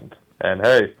weekend. And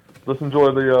hey, let's enjoy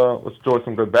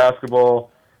some good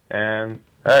basketball. And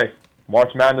hey, March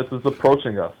Madness is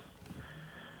approaching us.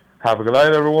 Have a good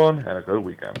night, everyone, and a good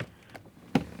weekend.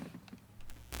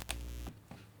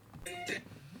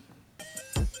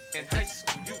 In high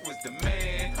school, you was the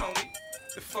man, homie.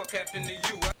 The fuck happened to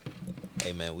you?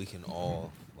 Hey man, we can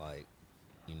all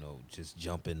just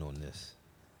jump in on this.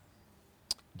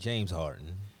 James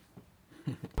Harden.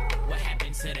 What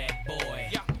happened to that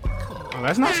boy? Oh,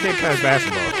 let's not skip past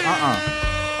basketball.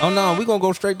 Oh no, we're gonna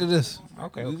go straight to this.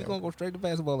 Okay. We're gonna go straight to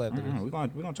basketball after this. We're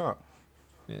gonna talk.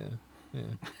 Yeah.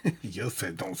 You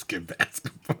said don't skip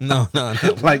basketball. No.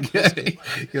 Like, hey,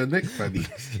 yo, Nick funny.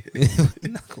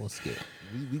 We're not gonna skip.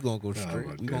 We gonna go straight.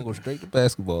 my We gonna go goodness. straight to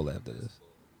basketball after this.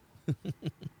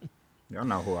 Y'all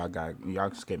know who I got. Y'all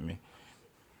can skip me.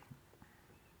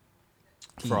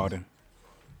 Keys. Frauding.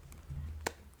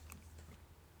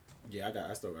 Yeah,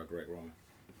 I still got Greg Roman.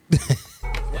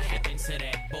 What happened to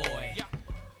that boy?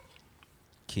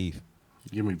 Keith.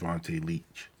 Give me Vontae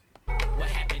Leach. What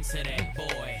happened to that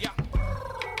boy?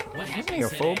 What he happened a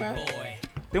to fullback? that boy?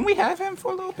 Didn't we have him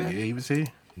for a little Yeah, bit? he was here.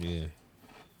 Yeah.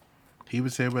 He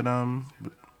was here with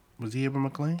was he here with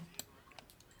McLean?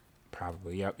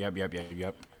 Probably. Yep.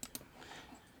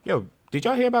 Yo, did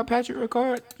y'all hear about Patrick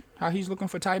Ricard? How he's looking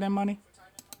for tight end money?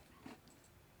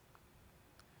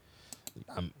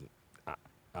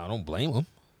 I don't blame him.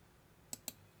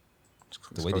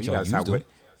 The way that You y'all gotta used stop him.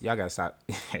 y'all gotta stop.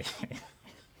 I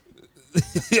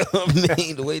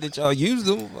mean, the way that y'all used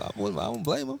him, I don't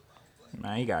blame him.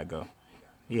 Man, he gotta go.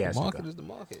 He has The to market go. is the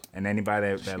market. And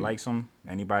anybody that likes him,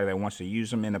 anybody that wants to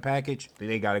use him in the package,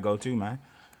 they gotta go too, man.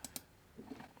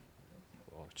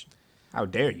 How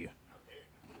dare you?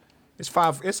 It's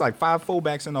like five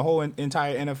fullbacks in the whole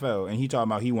entire NFL, and he talking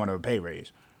about he wanted a pay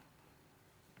raise.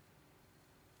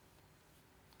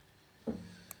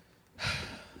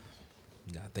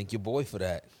 I thank your boy for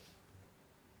that.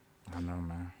 I know,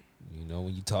 man.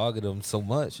 When you target him so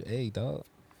much, hey, dog.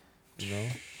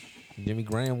 Jimmy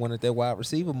Graham wanted that wide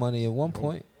receiver money at one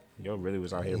point. Yo really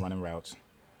was out here running routes.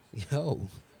 Yo,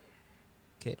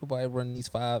 can't nobody run this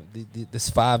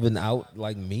 5 and out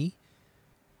like me.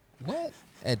 What?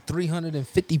 At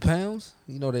 350 pounds?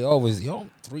 They always,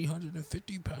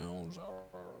 350 pounds. All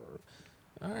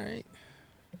right.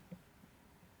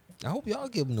 I hope y'all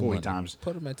give him the 40 money. times.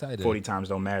 Put him at tight end. 40 times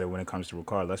don't matter when it comes to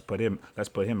Ricard. Let's put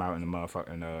him out in the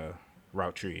motherfucking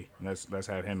route tree. Let's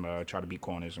have him try to beat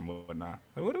corners and whatnot.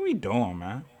 Like, what are we doing,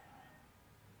 man?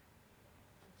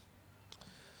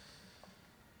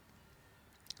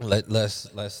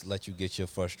 Let's let you get your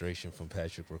frustration from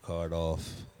Patrick Ricard off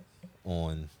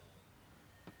on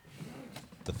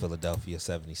the Philadelphia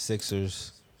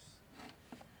 76ers.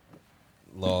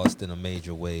 Lost in a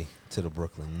major way to the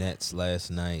Brooklyn Nets last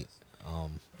night. I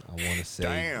want to say,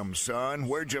 Damn, son,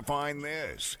 where'd you find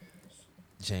this?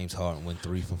 James Harden went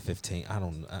 3 from 15. I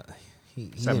don't know. He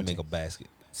didn't 17. make a basket.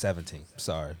 17.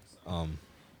 Sorry.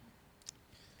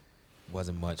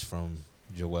 Wasn't much from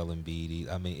Joel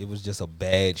Embiid. I mean, it was just a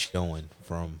bad showing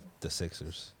from the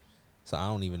Sixers. So I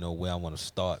don't even know where I want to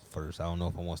start first. I don't know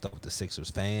if I want to start with the Sixers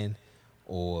fan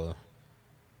or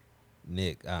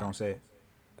Nick. Don't say it.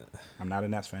 I'm not a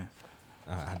Nets fan.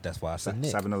 That's why I said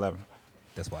Nick. 7-Eleven.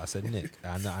 That's why I said Nick.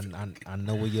 I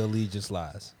know where your allegiance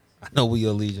lies. I know where your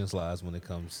allegiance lies when it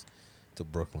comes to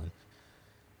Brooklyn.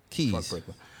 Keys. Fuck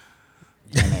Brooklyn.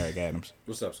 And Eric Adams.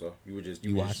 What's up, Scott?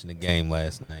 You watching the game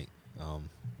last night.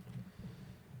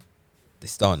 They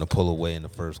starting to pull away in the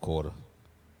first quarter.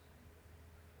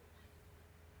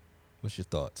 What's your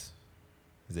thoughts?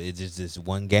 Is it just this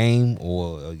one game,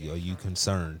 or are you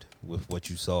concerned with what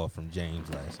you saw from James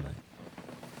last night?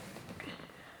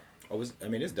 It's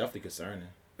definitely concerning.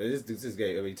 But this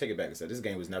game, take it back and say this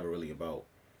game was never really about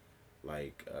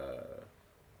like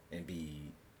Embiid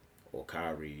or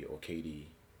Kyrie or KD.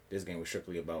 This game was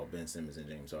strictly about Ben Simmons and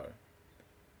James Harden.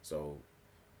 So,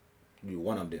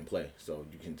 one of them didn't play, so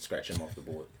you can scratch him off the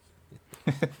board.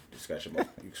 Just scratch him off.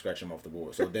 You can scratch him off the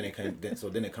board. So then it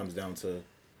comes down to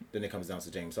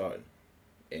James Harden,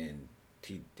 and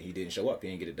he didn't show up. He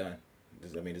didn't get it done.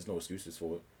 There's no excuses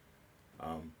for it.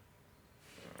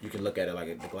 You can look at it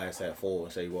like the glass half full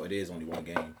and say, well, it is only one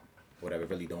game. Whatever,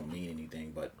 really don't mean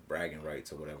anything but bragging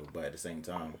rights or whatever. But at the same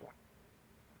time,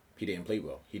 he didn't play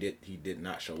well. He did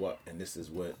not show up, and this is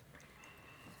what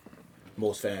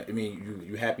most fans. I mean,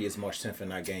 you happy it's March 10th and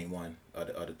not game 1 of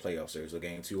the playoff series or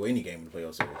game 2 or any game in the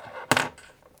playoff series,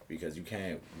 because you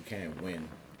can't win.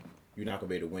 You're not gonna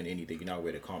be able to win anything. You're not gonna be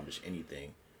able to accomplish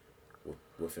anything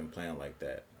with him playing like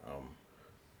that.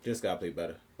 Just gotta play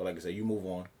better. But like I said, you move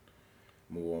on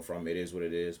from it. It is what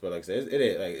it is. But like I said,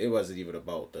 it wasn't even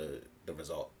about the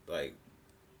result. Like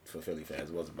for Philly fans,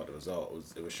 it wasn't about the result.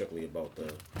 It was strictly about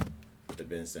the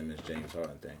Ben Simmons James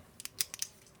Harden thing.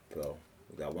 So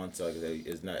we got one side.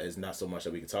 It's not so much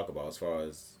that we can talk about as far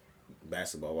as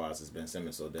basketball wise. It's Ben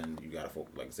Simmons. So then you gotta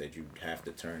focus. Like I said, you have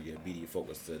to turn your immediate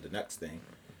focus to the next thing,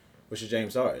 which is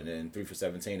James Harden. And 3 for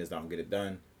 17 is not gonna get it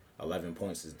done. 11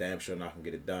 points is damn sure not gonna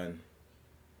get it done.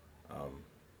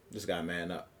 This guy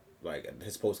man up. Like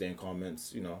his post game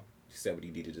comments, he said what he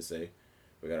needed to say.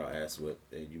 We got our ass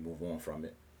whipped, and you move on from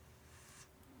it.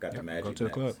 Got the magic. Go to the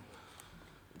club.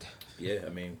 Yeah,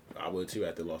 I would too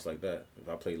after a loss like that. If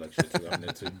I played like shit too, I'm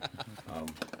there too.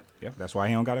 That's why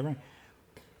he don't got a ring.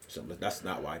 So that's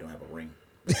not why I don't have a ring.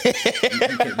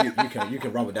 you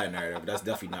can run with that narrative, but that's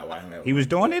definitely not why I don't have a ring. He was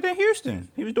doing it in Houston.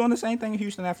 He was doing the same thing in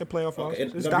Houston after playoff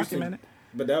losses. It's documented.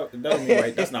 But that don't mean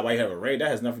right. That's not why you have a ring.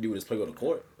 That has nothing to do with his play on the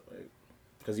court.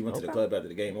 Because he went to the club after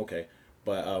the game. Okay,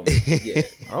 but yeah.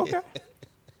 Okay.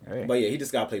 Hey. But yeah, he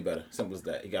just got to play better. Simple as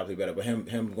that. He got to play better. But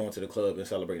him going to the club and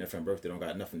celebrating a friend's birthday don't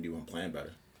got nothing to do with him playing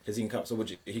better. Because he can come. So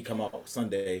he come out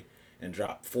Sunday and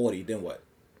drop 40. Then what?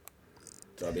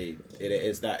 So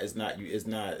it's not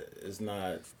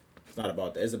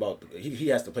about that. It's about he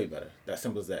has to play better. That's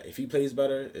simple as that. If he plays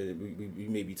better, we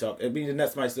may be talking. The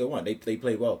Nets might still win. They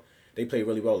played well. They played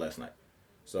really well last night.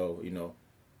 So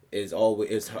is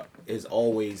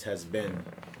always has been.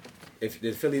 If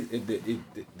the Philly,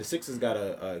 the Sixers got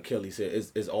a Achilles here,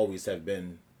 is always have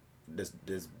been this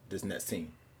Nets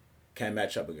team. Can't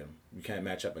match up against them. You can't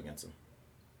match up against them.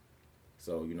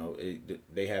 So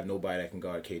they have nobody that can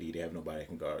guard KD. They have nobody that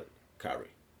can guard Kyrie.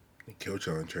 Killed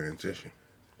you in transition.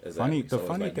 Exactly. The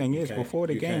funny thing is, before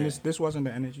the game, this wasn't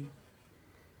the energy.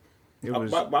 It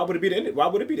was. Why would it be the? Why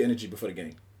would it be the energy before the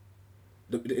game?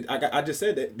 I just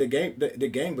said that the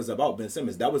game was about Ben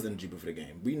Simmons. That was energy before the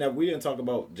game. We didn't talk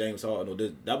about James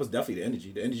Harden. That was definitely the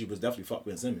energy. The energy was definitely fuck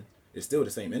Ben Simmons. It's still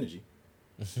the same energy.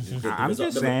 I'm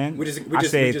just saying. We just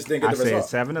didn't get the result. I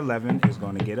said 7-Eleven is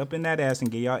going to get up in that ass and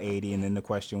get y'all 80, and then the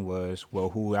question was, well,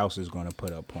 who else is going to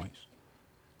put up points?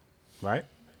 Right.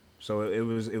 So it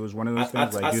was one of those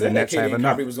things like, do the Nets have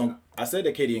enough? I said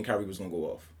that KD and Kyrie was going to go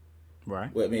off.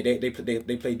 Right. Well,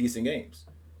 they played decent games,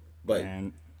 but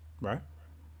right.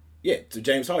 Yeah, so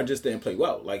James Harden just didn't play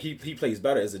well. Like he plays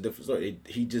better as a different story.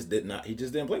 He just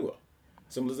didn't play well.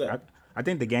 Simple as that. I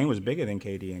think the game was bigger than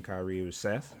KD and Kyrie. It was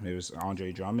Seth. It was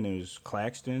Andre Drummond. It was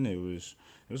Claxton. It was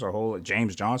a whole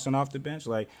James Johnson off the bench.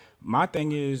 Like my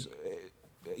thing is,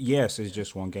 yes, it's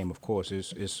just one game. Of course,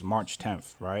 it's March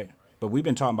 10th, right? But we've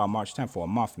been talking about March 10th for a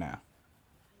month now,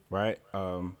 right?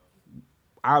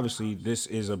 Obviously, this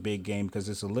is a big game because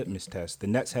it's a litmus test. The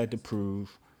Nets had to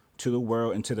prove to the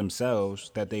world and to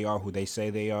themselves that they are who they say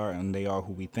they are and they are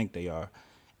who we think they are.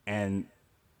 And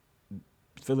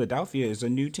Philadelphia is a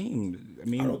new team.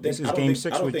 This is game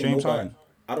 6 with James Harden.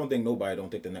 I don't think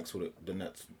the Nets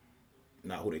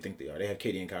not who they think they are. They have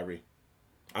KD and Kyrie.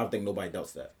 I don't think nobody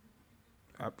doubts that.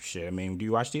 Shit, do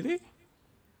you watch TV?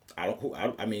 The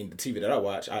TV that I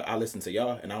watch, I listen to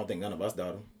y'all, and I don't think none of us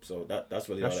doubt them. So that's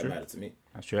really all that matters to me.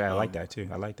 That's true. I like that too.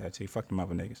 Fuck them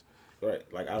other niggas. Right,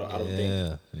 like I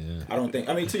don't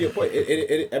think. To your point,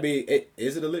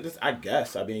 is it a litmus? I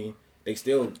guess. They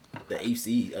still the 8th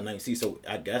seed, a 9th seed, so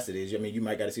I guess it is. You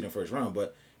might got to see them first round,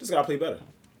 but just gotta play better.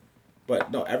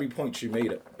 But no, every point you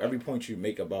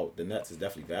make about the Nets is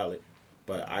definitely valid.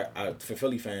 But I for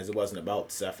Philly fans, it wasn't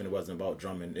about Seth and it wasn't about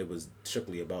Drummond. It was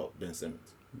strictly about Ben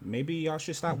Simmons. Maybe y'all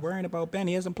should stop worrying about Ben.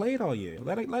 He hasn't played all year.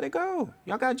 Let it go.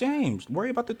 Y'all got James.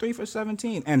 Worry about the 3 for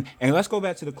 17. And let's go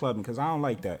back to the club because I don't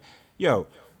like that. Yo,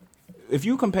 if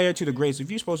you compare it to the greats,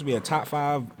 if you're supposed to be a top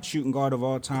 5 shooting guard of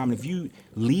all time, if you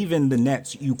leaving the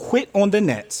Nets, you quit on the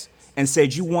Nets and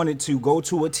said you wanted to go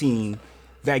to a team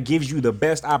that gives you the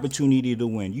best opportunity to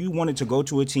win. You wanted to go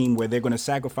to a team where they're going to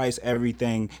sacrifice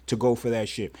everything to go for that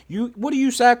shit. What are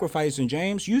you sacrificing,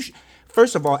 James?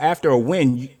 First of all, after a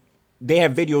win, they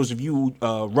have videos of you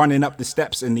running up the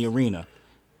steps in the arena.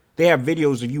 They have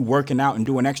videos of you working out and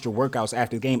doing extra workouts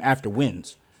after the game, after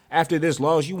wins. After this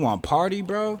loss, you want party,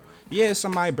 bro? Yeah, it's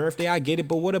somebody's birthday, I get it.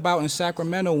 But what about in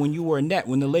Sacramento when you were a net,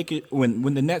 when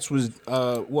the Nets was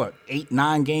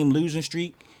 8-9 game losing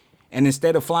streak, and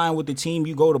instead of flying with the team,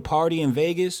 you go to party in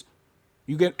Vegas?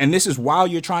 And this is while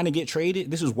you're trying to get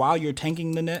traded. This is while you're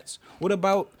tanking the Nets. What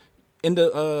about in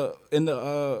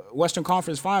the Western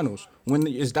Conference Finals when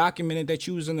it's documented that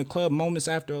you was in the club moments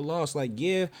after a loss? Like,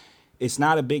 yeah, it's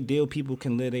not a big deal. People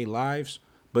can live their lives.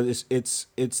 But it's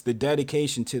the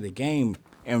dedication to the game,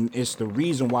 and it's the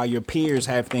reason why your peers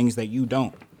have things that you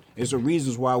don't. It's the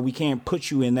reasons why we can't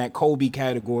put you in that Kobe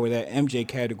category, that MJ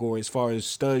category as far as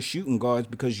stud shooting guards,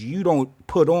 because you don't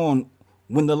put on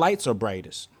when the lights are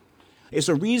brightest. It's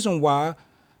a reason why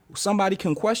somebody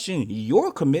can question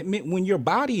your commitment when your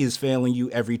body is failing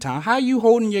you every time. How are you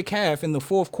holding your calf in the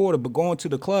fourth quarter but going to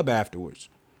the club afterwards?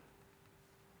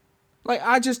 Like,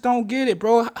 I just don't get it,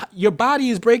 bro. Your body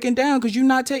is breaking down because you're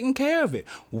not taking care of it.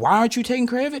 Why aren't you taking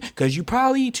care of it? Because you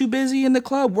probably too busy in the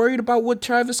club worried about what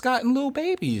Travis Scott and Lil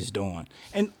Baby is doing.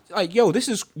 And like, yo, this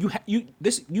is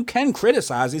you can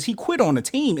criticize this. He quit on a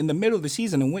team in the middle of the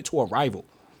season and went to a rival.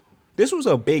 This was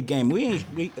a big game.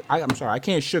 I'm sorry, I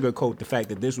can't sugarcoat the fact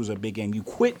that this was a big game. You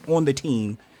quit on the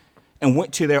team and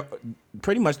went to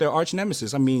pretty much their arch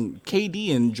nemesis. I mean,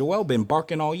 KD and Joel been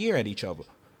barking all year at each other.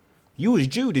 You was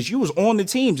Judas. You was on the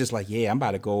team just like, yeah, I'm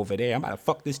about to go over there. I'm about to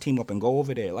fuck this team up and go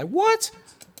over there. Like, what?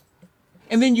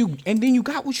 And then you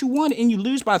got what you wanted and you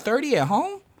lose by 30 at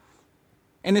home?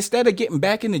 And instead of getting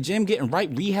back in the gym, getting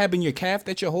right, rehabbing your calf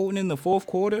that you're holding in the fourth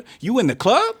quarter, you in the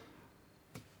club?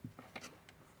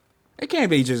 It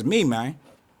can't be just me, man.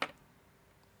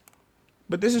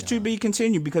 But this is to be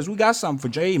continued because we got something for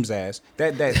James' ass.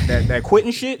 That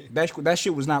quitting shit, that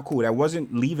shit was not cool. That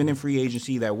wasn't leaving in free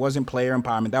agency. That wasn't player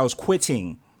empowerment. That was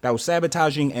quitting. That was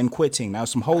sabotaging and quitting. That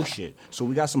was some whole shit. So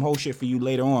we got some whole shit for you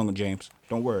later on, James.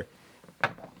 Don't worry.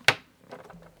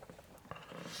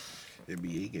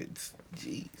 NBA gets,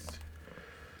 jeez.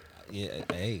 Yeah,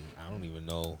 hey, I don't even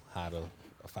know how to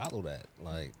follow that.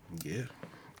 Like, yeah.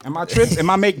 Am I tripped?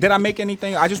 Did I make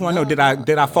anything? I just want to know,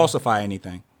 did I falsify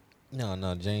anything?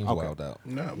 No, James wilded out.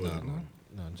 No,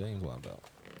 James wilded out.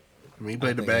 I mean, he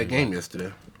played a bad game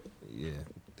yesterday. Yeah,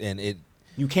 and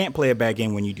you can't play a bad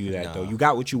game when you do that though. You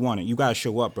got what you wanted. You gotta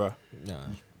show up, bro.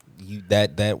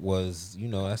 That was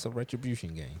that's a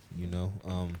retribution game.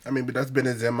 I mean, but that's been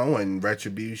his MO in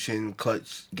retribution,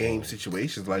 clutch game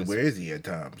situations. Like, where is he at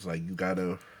times? Like, you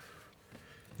gotta.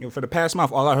 For the past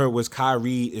month, all I heard was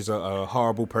Kyrie is a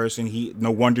horrible person. No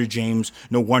wonder James.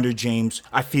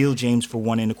 I feel James for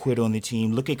wanting to quit on the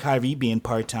team. Look at Kyrie being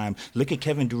part-time. Look at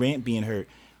Kevin Durant being hurt.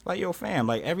 Like, yo, fam,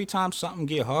 like every time something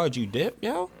get hard, you dip,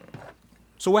 yo.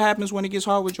 So what happens when it gets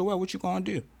hard with Joel? What you gonna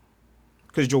do?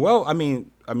 Because Joel, I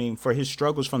mean, for his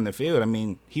struggles from the field, I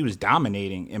mean, he was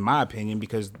dominating, in my opinion,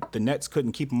 because the Nets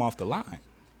couldn't keep him off the line.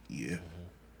 Yeah.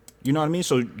 You know what I mean?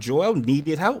 So Joel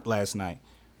needed help last night.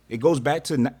 It goes back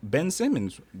to Ben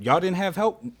Simmons. Y'all didn't have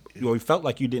help. You felt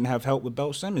like you didn't have help with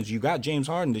Ben Simmons. You got James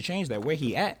Harden to change that. Where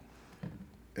he at?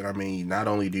 And I mean, not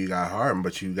only do you got Harden,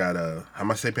 but you got how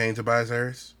much they paying Tobias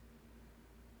Harris?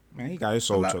 Man, he got his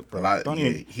soul took, bro.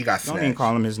 He got snatched. Don't even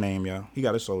call him his name, yo. He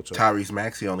got his soul took. Tyrese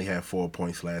Maxey only had 4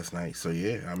 points last night. So,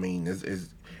 yeah, I mean, it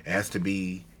has to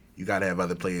be, you got to have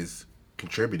other players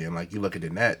contributing. Like, you look at the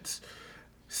Nets,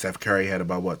 Steph Curry had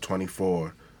about,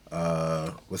 24.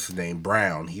 What's his name?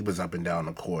 Brown. He was up and down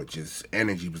the court. Just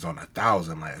energy was on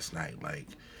 1,000 last night. Like,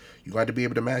 you got to be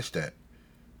able to match that.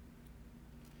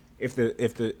 If the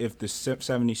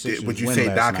 76ers would you win say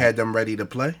last Doc night, had them ready to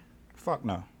play? Fuck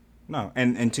no.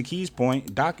 And to Key's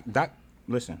point, Doc.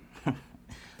 Listen,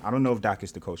 I don't know if Doc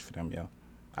is the coach for them, yo.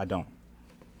 I don't.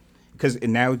 Because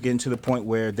now we're getting to the point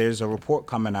where there's a report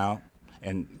coming out,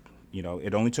 and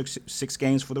it only took 6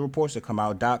 games for the reports to come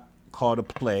out. Doc called a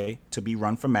play to be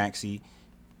run for Maxey.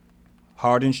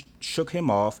 Harden shook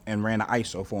him off and ran an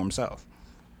ISO for himself.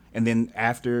 And then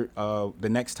after the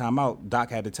next time out, Doc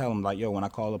had to tell him, like, yo, when I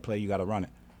call a play, you got to run it.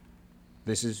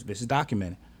 This is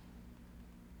documented.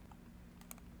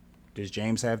 Does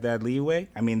James have that leeway?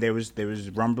 I mean, there was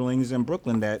rumblings in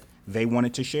Brooklyn that they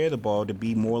wanted to share the ball to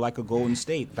be more like a Golden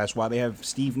State. That's why they have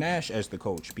Steve Nash as the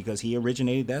coach, because he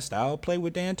originated that style of play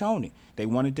with D'Antoni. They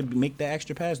wanted to make the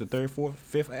extra pass, the third, fourth,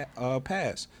 fifth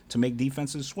pass to make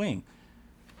defenses swing.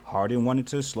 Harden wanted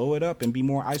to slow it up and be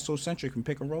more iso-centric and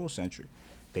pick-and-roll-centric.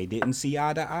 They didn't see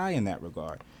eye to eye in that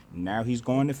regard. Now he's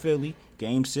going to Philly.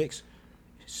 Game 6,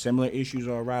 similar issues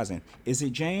are arising. Is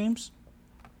it James?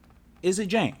 Is it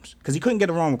James? Because he couldn't get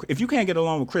along with. If you can't get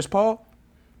along with Chris Paul,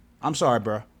 I'm sorry,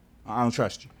 bro. I don't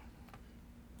trust you.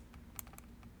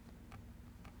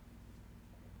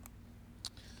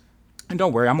 And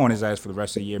don't worry, I'm on his ass for the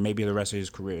rest of the year, maybe the rest of his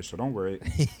career. So don't worry.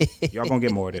 Y'all gonna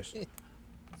get more of this.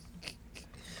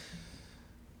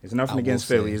 It's nothing against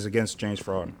Philly. It's against James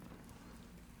Harden.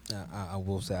 I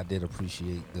will say I did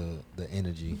appreciate the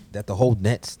energy that the whole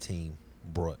Nets team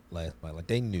brought last night. Like,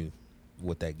 they knew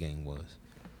what that game was.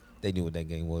 They knew what that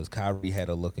game was. Kyrie had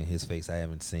a look in his face I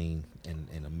haven't seen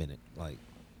in a minute. Like,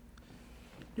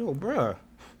 yo, bruh.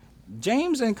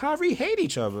 James and Kyrie hate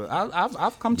each other.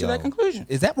 I've come to that conclusion.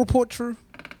 Is that report true?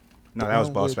 No, that was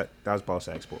Boss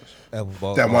X Sports.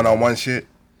 That one-on-one shit.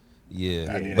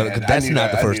 Yeah, but that's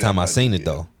not the first time I've seen it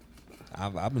though.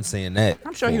 I've been saying that.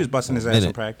 I'm sure he was busting his ass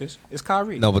in practice. It's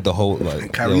Kyrie. No, but the whole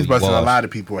Kyrie's busting a lot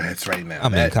of people's heads right now. I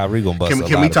mean, Kyrie gonna bust.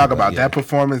 Can we talk about that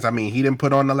performance? I mean, he didn't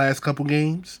put on the last couple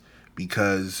games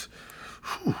because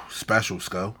special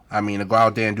Sco. I mean, to go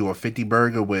out there and do a 50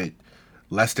 burger with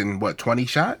less than 20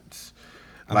 shots.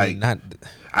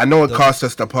 I know it cost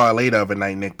us the parlay the other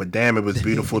night, Nick, but damn, it was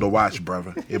beautiful to watch,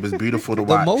 brother. It was beautiful to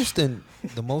watch.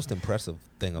 The most impressive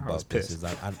thing about this is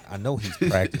I know he's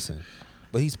practicing,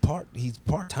 but he's part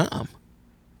time.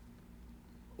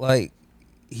 Like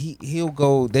he'll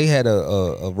go. They had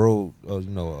a road a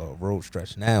road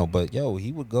stretch now, but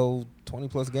he would go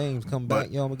 20+ games, come back.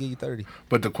 I'm gonna give you 30.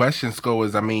 But the question, Sco,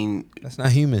 is that's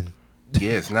not human.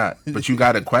 Yeah, it's not. But you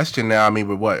got a question now. I mean,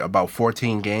 with about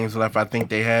 14 games left, I think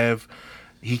they have.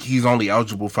 He's only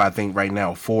eligible for, I think, right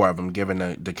now 4 of them, given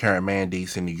the current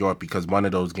mandates in New York, because one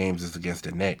of those games is against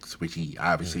the Knicks, which he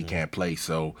obviously can't play.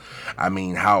 So, I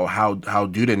mean, how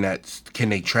do the Nets, can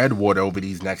they tread water over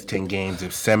these next 10 games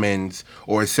if Simmons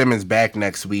back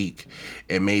next week,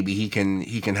 and maybe he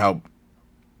can help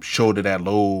shoulder that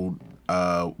load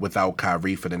without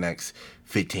Kyrie for the next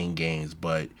 15 games,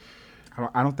 but.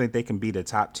 I don't think they can be the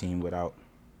top team without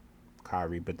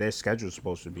Kyrie, but their schedule's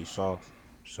supposed to be soft.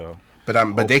 So,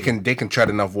 but they can tread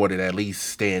enough water to at least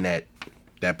stay in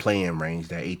that playing range,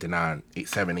 that 8 to 9,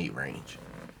 7, 8 range.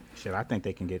 Shit, I think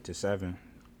they can get to 7,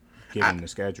 given the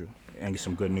schedule, and get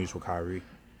some good news with Kyrie.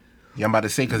 Yeah, I'm about to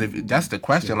say, because if that's the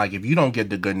question, like, if you don't get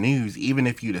the good news, even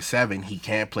if you to 7, he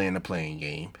can't play in the playing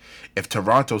game. If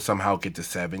Toronto somehow get to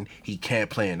 7, he can't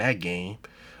play in that game.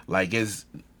 Like,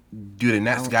 do the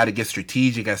Nets got to get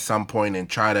strategic at some point and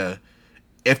try to,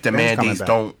 if the mandates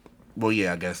don't, well,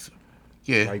 yeah, I guess,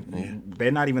 yeah.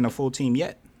 They're not even a full team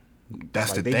yet.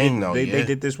 That's the thing, though. They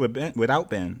did this without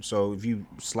Ben. So if you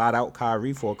slide out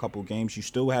Kyrie for a couple games, you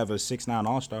still have a 6'9"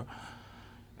 All-Star.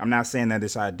 I'm not saying that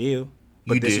it's ideal,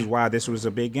 but this is why this was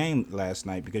a big game last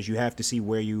night, because you have to see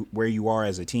where you are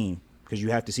as a team, because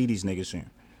you have to see these niggas soon.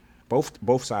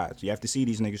 Both sides. You have to see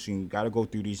these niggas soon. You got to go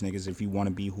through these niggas if you want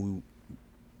to be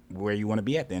where you want to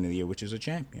be at the end of the year, which is a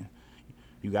champion.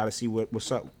 You got to see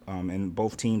what's up. And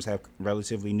both teams have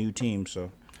relatively new teams, so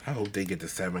I hope they get to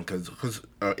 7, because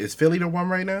is Philly the 1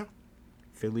 right now?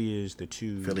 Philly is the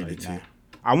 2. Philly the 2.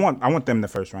 I want them the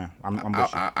first round.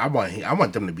 I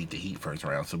want them to beat the Heat first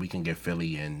round, so we can get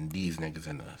Philly and these niggas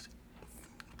in the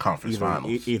conference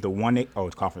finals. Either 1-8. Oh,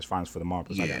 it's conference finals for the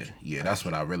Marbles. Yeah, that's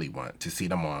what I really want, to see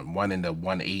them on one in the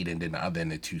 1-8 and then the other in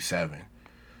the 2-7.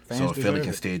 So if Philly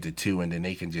can stay at the 2, and then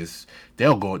they can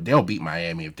they'll beat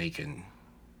Miami if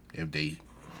they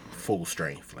full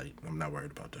strength. Like, I'm not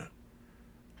worried about that.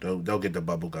 They'll get the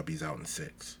bubble guppies out in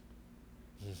 6.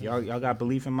 Y'all got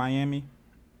belief in Miami?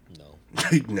 No.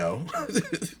 No.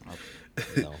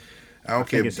 No. I don't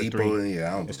care if people. Yeah,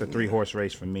 I don't. It's the 3-horse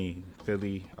race for me: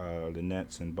 Philly, the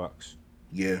Nets, and Bucks.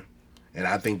 Yeah, and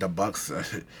I think the Bucks.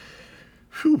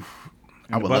 Whew,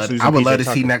 I would love to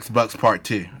see next Bucks Part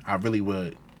 2. I really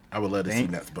would. I would love to see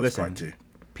next Bucks Part 2.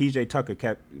 PJ Tucker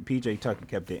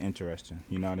kept it interesting.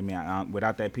 You know what I mean?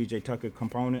 Without that PJ Tucker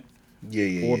component,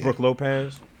 or Brook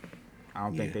Lopez, I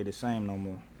don't think they the same no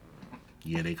more.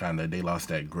 Yeah, they lost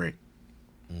that grit.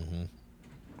 Mm-hmm.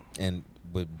 And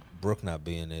with Brook not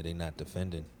being there, they not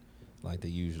defending like they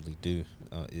usually do.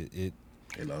 They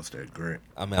lost that grit.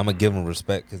 I mean, I'm gonna give them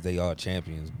respect because they are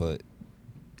champions, but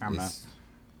I'm not.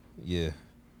 Yeah.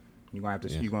 You're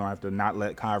gonna have to not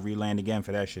let Kyrie land again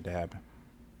for that shit to happen.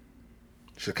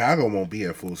 Chicago won't be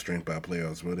at full strength by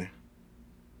playoffs, will they?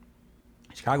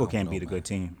 Chicago can't beat a good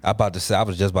team. I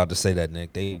was just about to say that,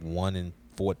 Nick. They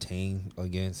 1-14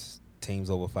 against teams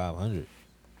over 500.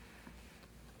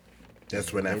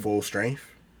 That's when at full strength.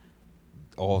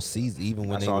 All season, even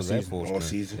when they was at full strength. All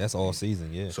season. That's all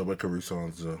season, yeah. So with Caruso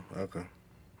and okay.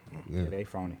 Yeah, they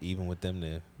phony. Even with them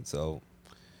there, so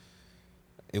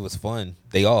It was fun.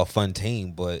 They are a fun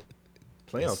team, but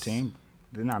Playoff team,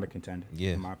 they're not a contender.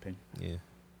 Yeah. In my opinion. yeah,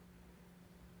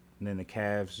 And then the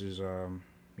Cavs is, the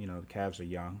Cavs are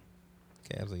young.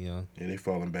 Cavs are young. Yeah, they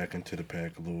falling back into the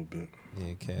pack a little bit.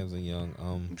 Yeah, Cavs are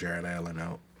young. Jared Allen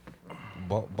out.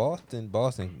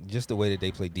 Boston, just the way that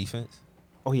they play defense.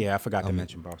 Oh yeah, I forgot to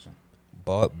mention Boston.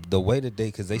 The way that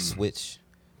because they switch,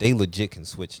 they legit can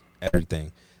switch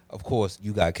everything. Of course,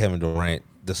 you got Kevin Durant.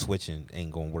 The switching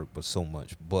ain't gonna work, but so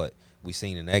much. But we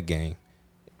seen in that game,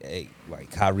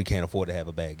 like Kyrie can't afford to have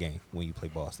a bad game when you play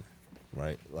Boston,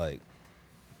 right? Like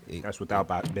That's without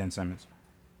Ben Simmons.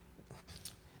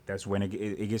 That's when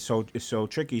it gets so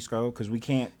tricky, Skull, because we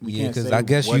can't because say I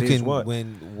guess what you is can what.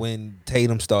 when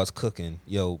Tatum starts cooking,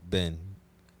 yo Ben,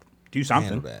 Do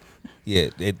something. handle that. Yeah,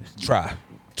 try.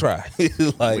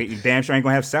 Like You damn sure ain't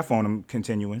gonna have Seth on him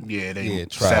continuing. Yeah, they Yeah,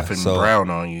 try. Seth and So- Brown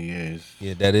on you. Yes.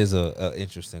 yeah, that is a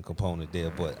interesting component there.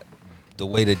 But the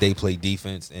way that they play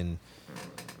defense, and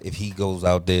if he goes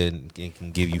out there and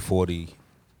can give you 40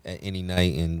 at any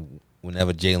night, and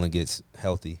whenever Jalen gets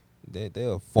healthy,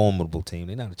 they're a formidable team.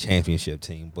 They're not a championship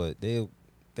team, but they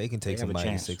can take have a somebody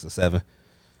chance. 6 or 7.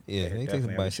 Yeah, They they can definitely take have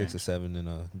somebody a 6 or chance. 7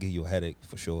 and give you a headache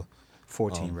for sure.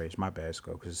 14 race, my bad,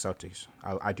 Skull, because the Celtics,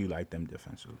 I do like them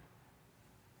defensively.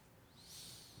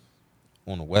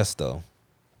 On the West, though,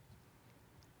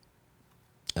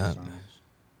 Suns.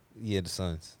 yeah, the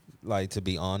Suns. Like, to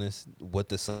be honest, what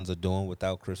the Suns are doing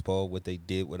without Chris Paul, what they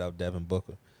did without Devin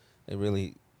Booker, they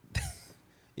really,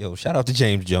 yo, shout out to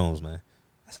James Jones, man.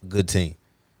 That's a good team.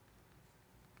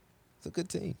 It's a good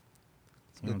team.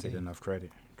 It's a He don't good get team. enough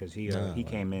credit because he Nah,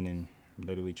 came in and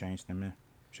literally changed them into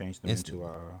Instantly.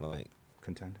 a Like,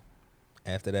 contender.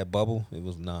 after that bubble, it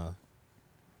was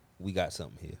we got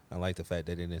something here. I like the fact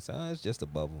that it didn't say, it's just a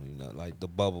bubble, like the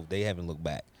bubble, they haven't looked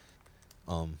back.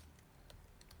 But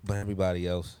everybody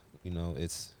else,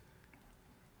 it's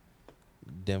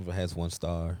Denver has 1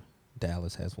 star,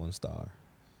 Dallas has 1 star.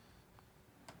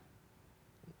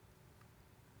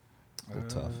 A little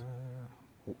tough.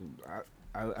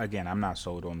 Again, I'm not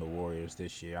sold on the Warriors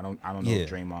this year. I don't know Yeah, if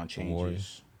Draymond the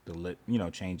Warriors.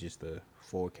 changes the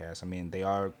forecast. I mean, they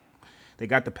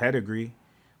got the pedigree,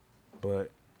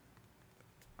 but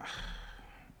I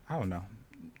don't know.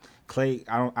 Clay,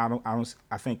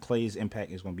 I think Clay's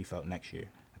impact is going to be felt next year.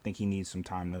 I think he needs some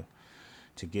time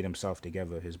to get himself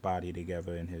together, his body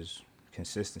together, and his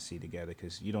consistency together,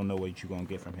 because you don't know what you're going to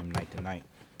get from him night to night.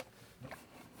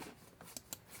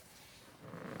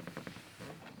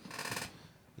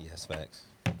 Yes, facts.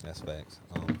 That's facts.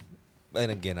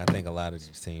 And again, I think a lot of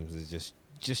these teams is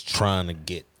just trying to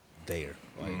get there.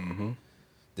 Like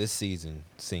this season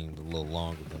seemed a little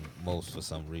longer than most for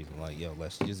some reason. Like, yo,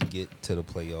 let's just get to the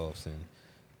playoffs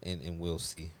and we'll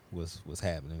see what's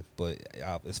happening. But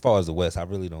as far as the West, I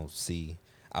really don't see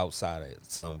outside of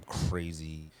some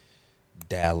crazy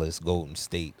Dallas Golden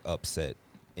State upset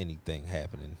anything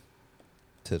happening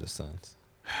to the Suns.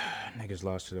 Niggas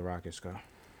lost to the Rockets, go.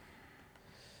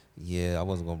 Yeah, I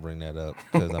wasn't gonna bring that up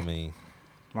because I mean,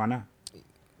 Why not?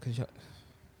 because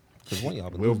one of y'all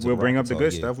been We'll losing to the bring up Rockets the all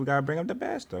good year. stuff. We gotta bring up the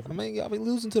bad stuff. I mean, y'all been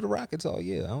losing to the Rockets all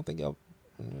year. I don't think y'all.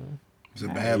 It's a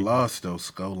bad loss though,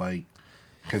 Sco. Like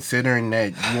considering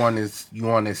that you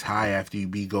on this high after you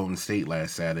beat Golden State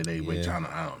last Saturday, which Yeah.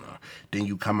 I don't know. Then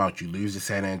you come out, you lose to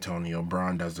San Antonio.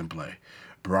 Braun doesn't play.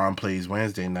 Braun plays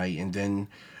Wednesday night, and then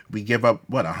we give up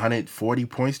 140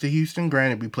 points to Houston.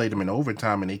 Granted, we played them in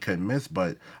overtime and they couldn't miss,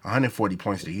 but 140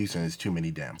 points to Houston is too many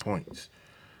damn points.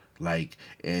 Like,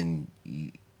 and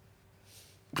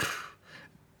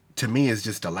to me, it's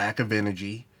just a lack of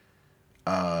energy,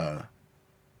 a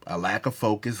lack of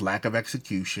focus, lack of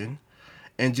execution,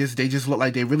 and they just look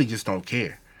like they really just don't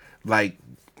care. Like,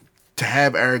 to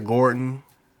have Eric Gordon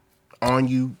on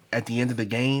you at the end of the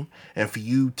game and for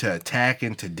you to attack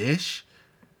and to dish,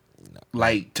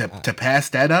 like to pass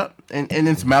that up, and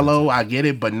it's mellow, I get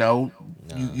it, but no.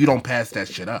 You don't pass that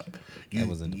shit up.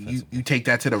 You take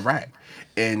that to the rack.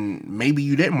 And maybe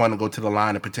you didn't want to go to the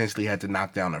line and potentially had to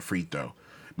knock down a free throw.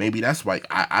 Maybe that's why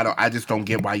I just don't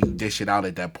get why you dish it out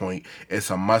at that point. It's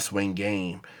a must-win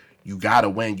game. You gotta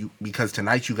win. Because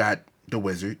tonight you got the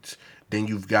Wizards. Then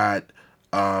you've got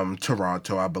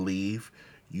Toronto, I believe.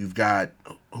 You've got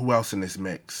who else in this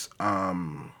mix?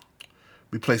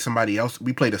 We play somebody else.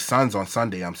 We play the Suns on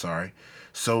Sunday. I'm sorry.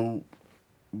 So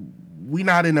we're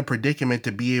not in a predicament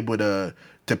to be able to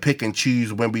pick and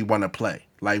choose when we want to play.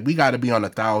 Like, we got to be on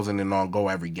 1,000 and on go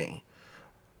every game.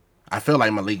 I feel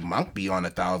like Malik Monk be on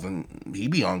 1,000. He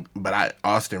be on,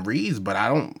 Austin Reeves. But I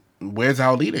don't. Where's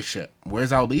our leadership?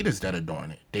 Where's our leaders that are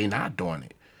doing it? They not doing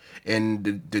it,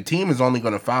 and the team is only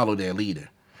going to follow their leader.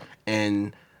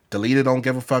 And The leader don't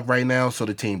give a fuck right now, so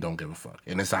the team don't give a fuck,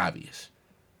 and it's obvious.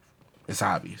 It's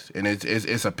obvious, and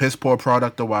it's a piss poor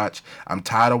product to watch. I'm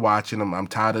tired of watching them. I'm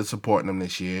tired of supporting them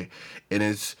this year,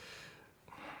 and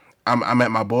I'm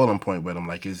at my boiling point with them.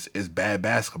 Like it's bad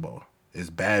basketball. It's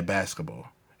bad basketball,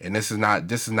 and this is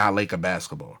not Laker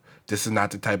basketball. This is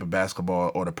not the type of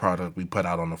basketball or the product we put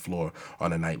out on the floor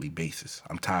on a nightly basis.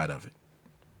 I'm tired of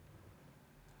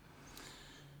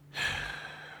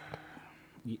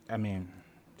it. I mean,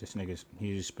 this nigga's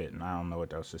he was spitting. I don't know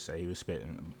what else to say. He was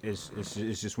spitting. It's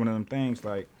just one of them things.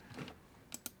 Like,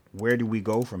 where do we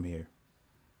go from here?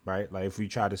 Right? Like, if we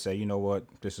try to say, you know what,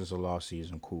 this is a lost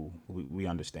season, cool. We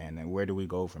understand that. Where do we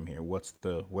go from here? Where's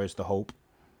the hope?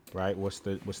 Right? What's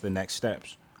the next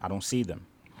steps? I don't see them.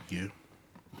 Yeah.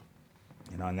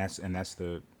 You know, and that's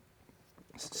the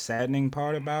saddening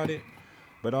part about it.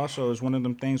 But also, it's one of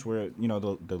them things where, you know,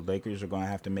 the Lakers are going to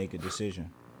have to make a decision.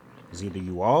 It's either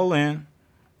you all in,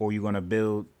 or you're going to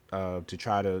build to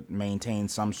try to maintain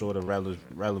some sort of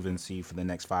relevancy for the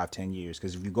next 5-10 years.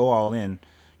 Because if you go all in,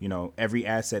 you know, every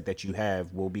asset that you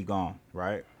have will be gone,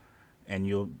 right? And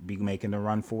you'll be making the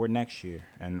run forward next year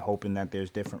and hoping that there's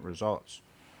different results.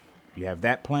 You have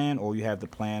that plan, or you have the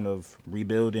plan of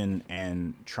rebuilding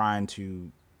and trying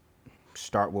to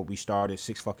start what we started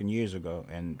 6 fucking years ago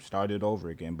and start it over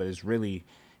again. But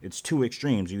it's two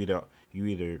extremes. You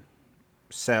either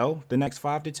sell the next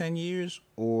 5 to 10 years,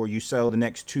 or you sell the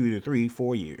next 2 to 3,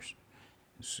 4 years.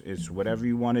 It's whatever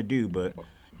you want to do, but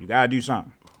you gotta do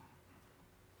something.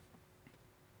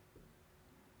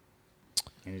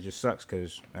 And it just sucks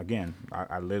because, again,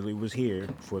 I literally was here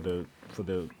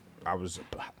I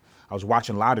was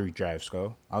watching lottery drafts,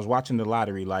 go. I was watching the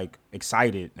lottery, like,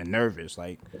 excited and nervous.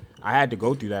 Like, I had to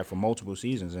go through that for multiple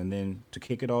seasons, and then to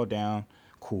kick it all down,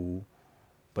 cool.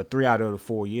 But 3 out of the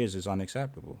 4 years is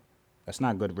unacceptable. That's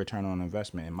not good return on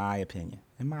investment, in my opinion.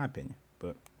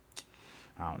 But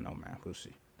I don't know, man. We'll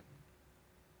see.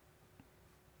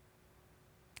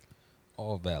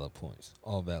 All valid points.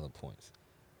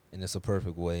 And it's a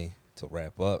perfect way to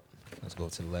wrap up. Let's go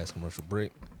to the last commercial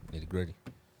break. Nitty gritty.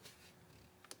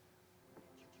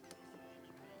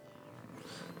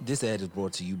 This ad is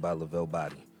brought to you by Lavelle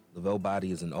Body. Lavelle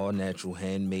Body is an all-natural,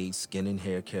 handmade skin and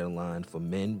hair care line for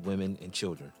men, women, and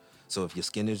children. So if your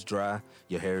skin is dry,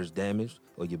 your hair is damaged,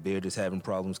 or your beard is having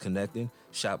problems connecting,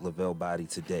 shop Lavelle Body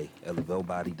today at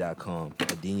lavellebody.com or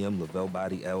DM Lavelle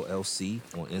Body LLC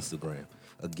on Instagram.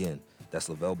 Again, that's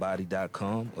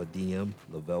lavellebody.com or DM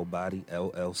Lavelle Body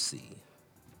LLC.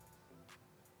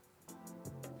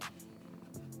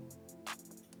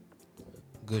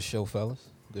 Good show, fellas.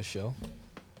 Good show.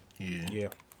 Yeah.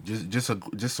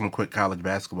 Just some quick college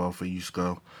basketball for you,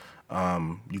 Sco.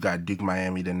 You got Duke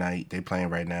Miami tonight. They playing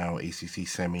right now, ACC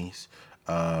semis,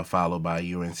 followed by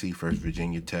UNC versus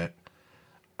Virginia Tech.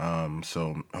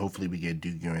 So hopefully we get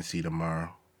Duke UNC tomorrow,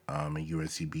 and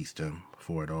UNC beats them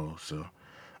for it all. So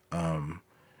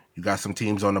you got some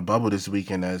teams on the bubble this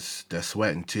weekend that's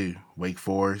sweating too. Wake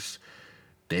Forest,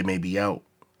 they may be out.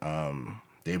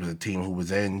 They was a team who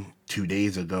was in 2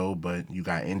 days ago, but you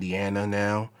got Indiana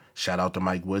now. Shout out to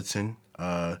Mike Woodson.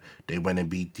 They went and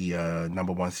beat the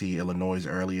number 1 seed Illinois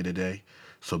earlier today.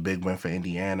 So big win for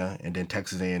Indiana. And then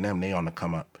Texas A&M, they on the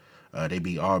come up. They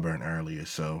beat Auburn earlier.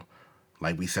 So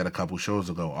like we said a couple shows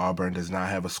ago, Auburn does not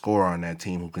have a scorer on that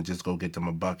team who can just go get them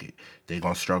a bucket. They're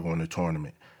going to struggle in the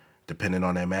tournament. Depending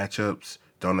on their matchups,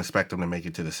 don't expect them to make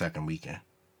it to the second weekend.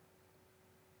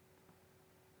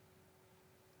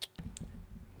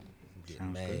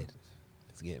 Getting mad.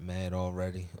 It's getting mad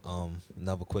already.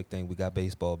 Another quick thing, we got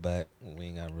baseball back. We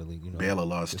ain't got really, Baylor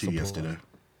lost too yesterday.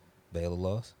 Baylor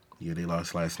lost? Yeah, they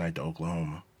lost last night to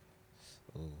Oklahoma.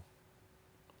 Ooh.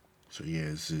 So yeah,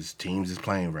 his teams is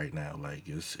playing right now. Like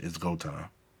it's go time.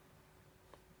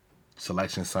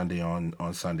 Selection Sunday on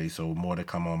Sunday, so more to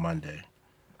come on Monday.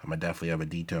 I'm gonna definitely have a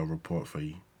detailed report for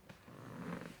you.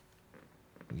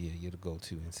 Yeah, you're the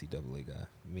go-to NCAA guy.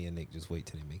 Me and Nick just wait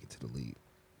till they make it to the league.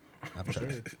 I've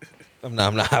tried.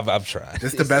 I've tried.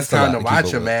 This the best time to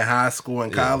watch him, man. High school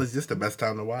and college, this the best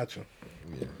time to watch him.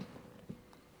 Yeah.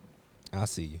 I'll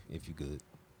see you if you good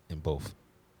in both.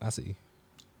 I'll see you.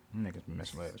 Niggas been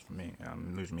missing legs for me.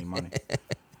 I'm losing me money.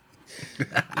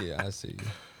 Yeah, I see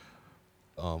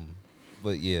you.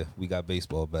 But yeah, we got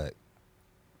baseball back.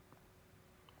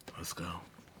 Let's go.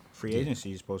 Free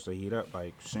agency is supposed to heat up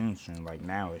like soon, like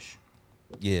nowish.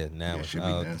 Yeah, now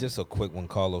Yeah, just a quick one.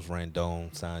 Carlos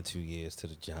Rondon signed 2 years to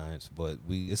the Giants, but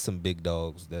it's some big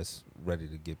dogs that's ready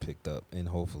to get picked up, and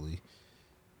hopefully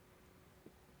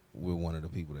we're one of the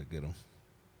people that get them.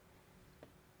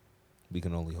 We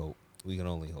can only hope.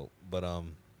 But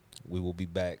we will be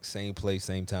back same place,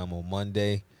 same time on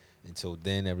Monday. Until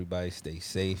then, everybody stay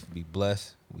safe, be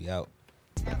blessed. We out.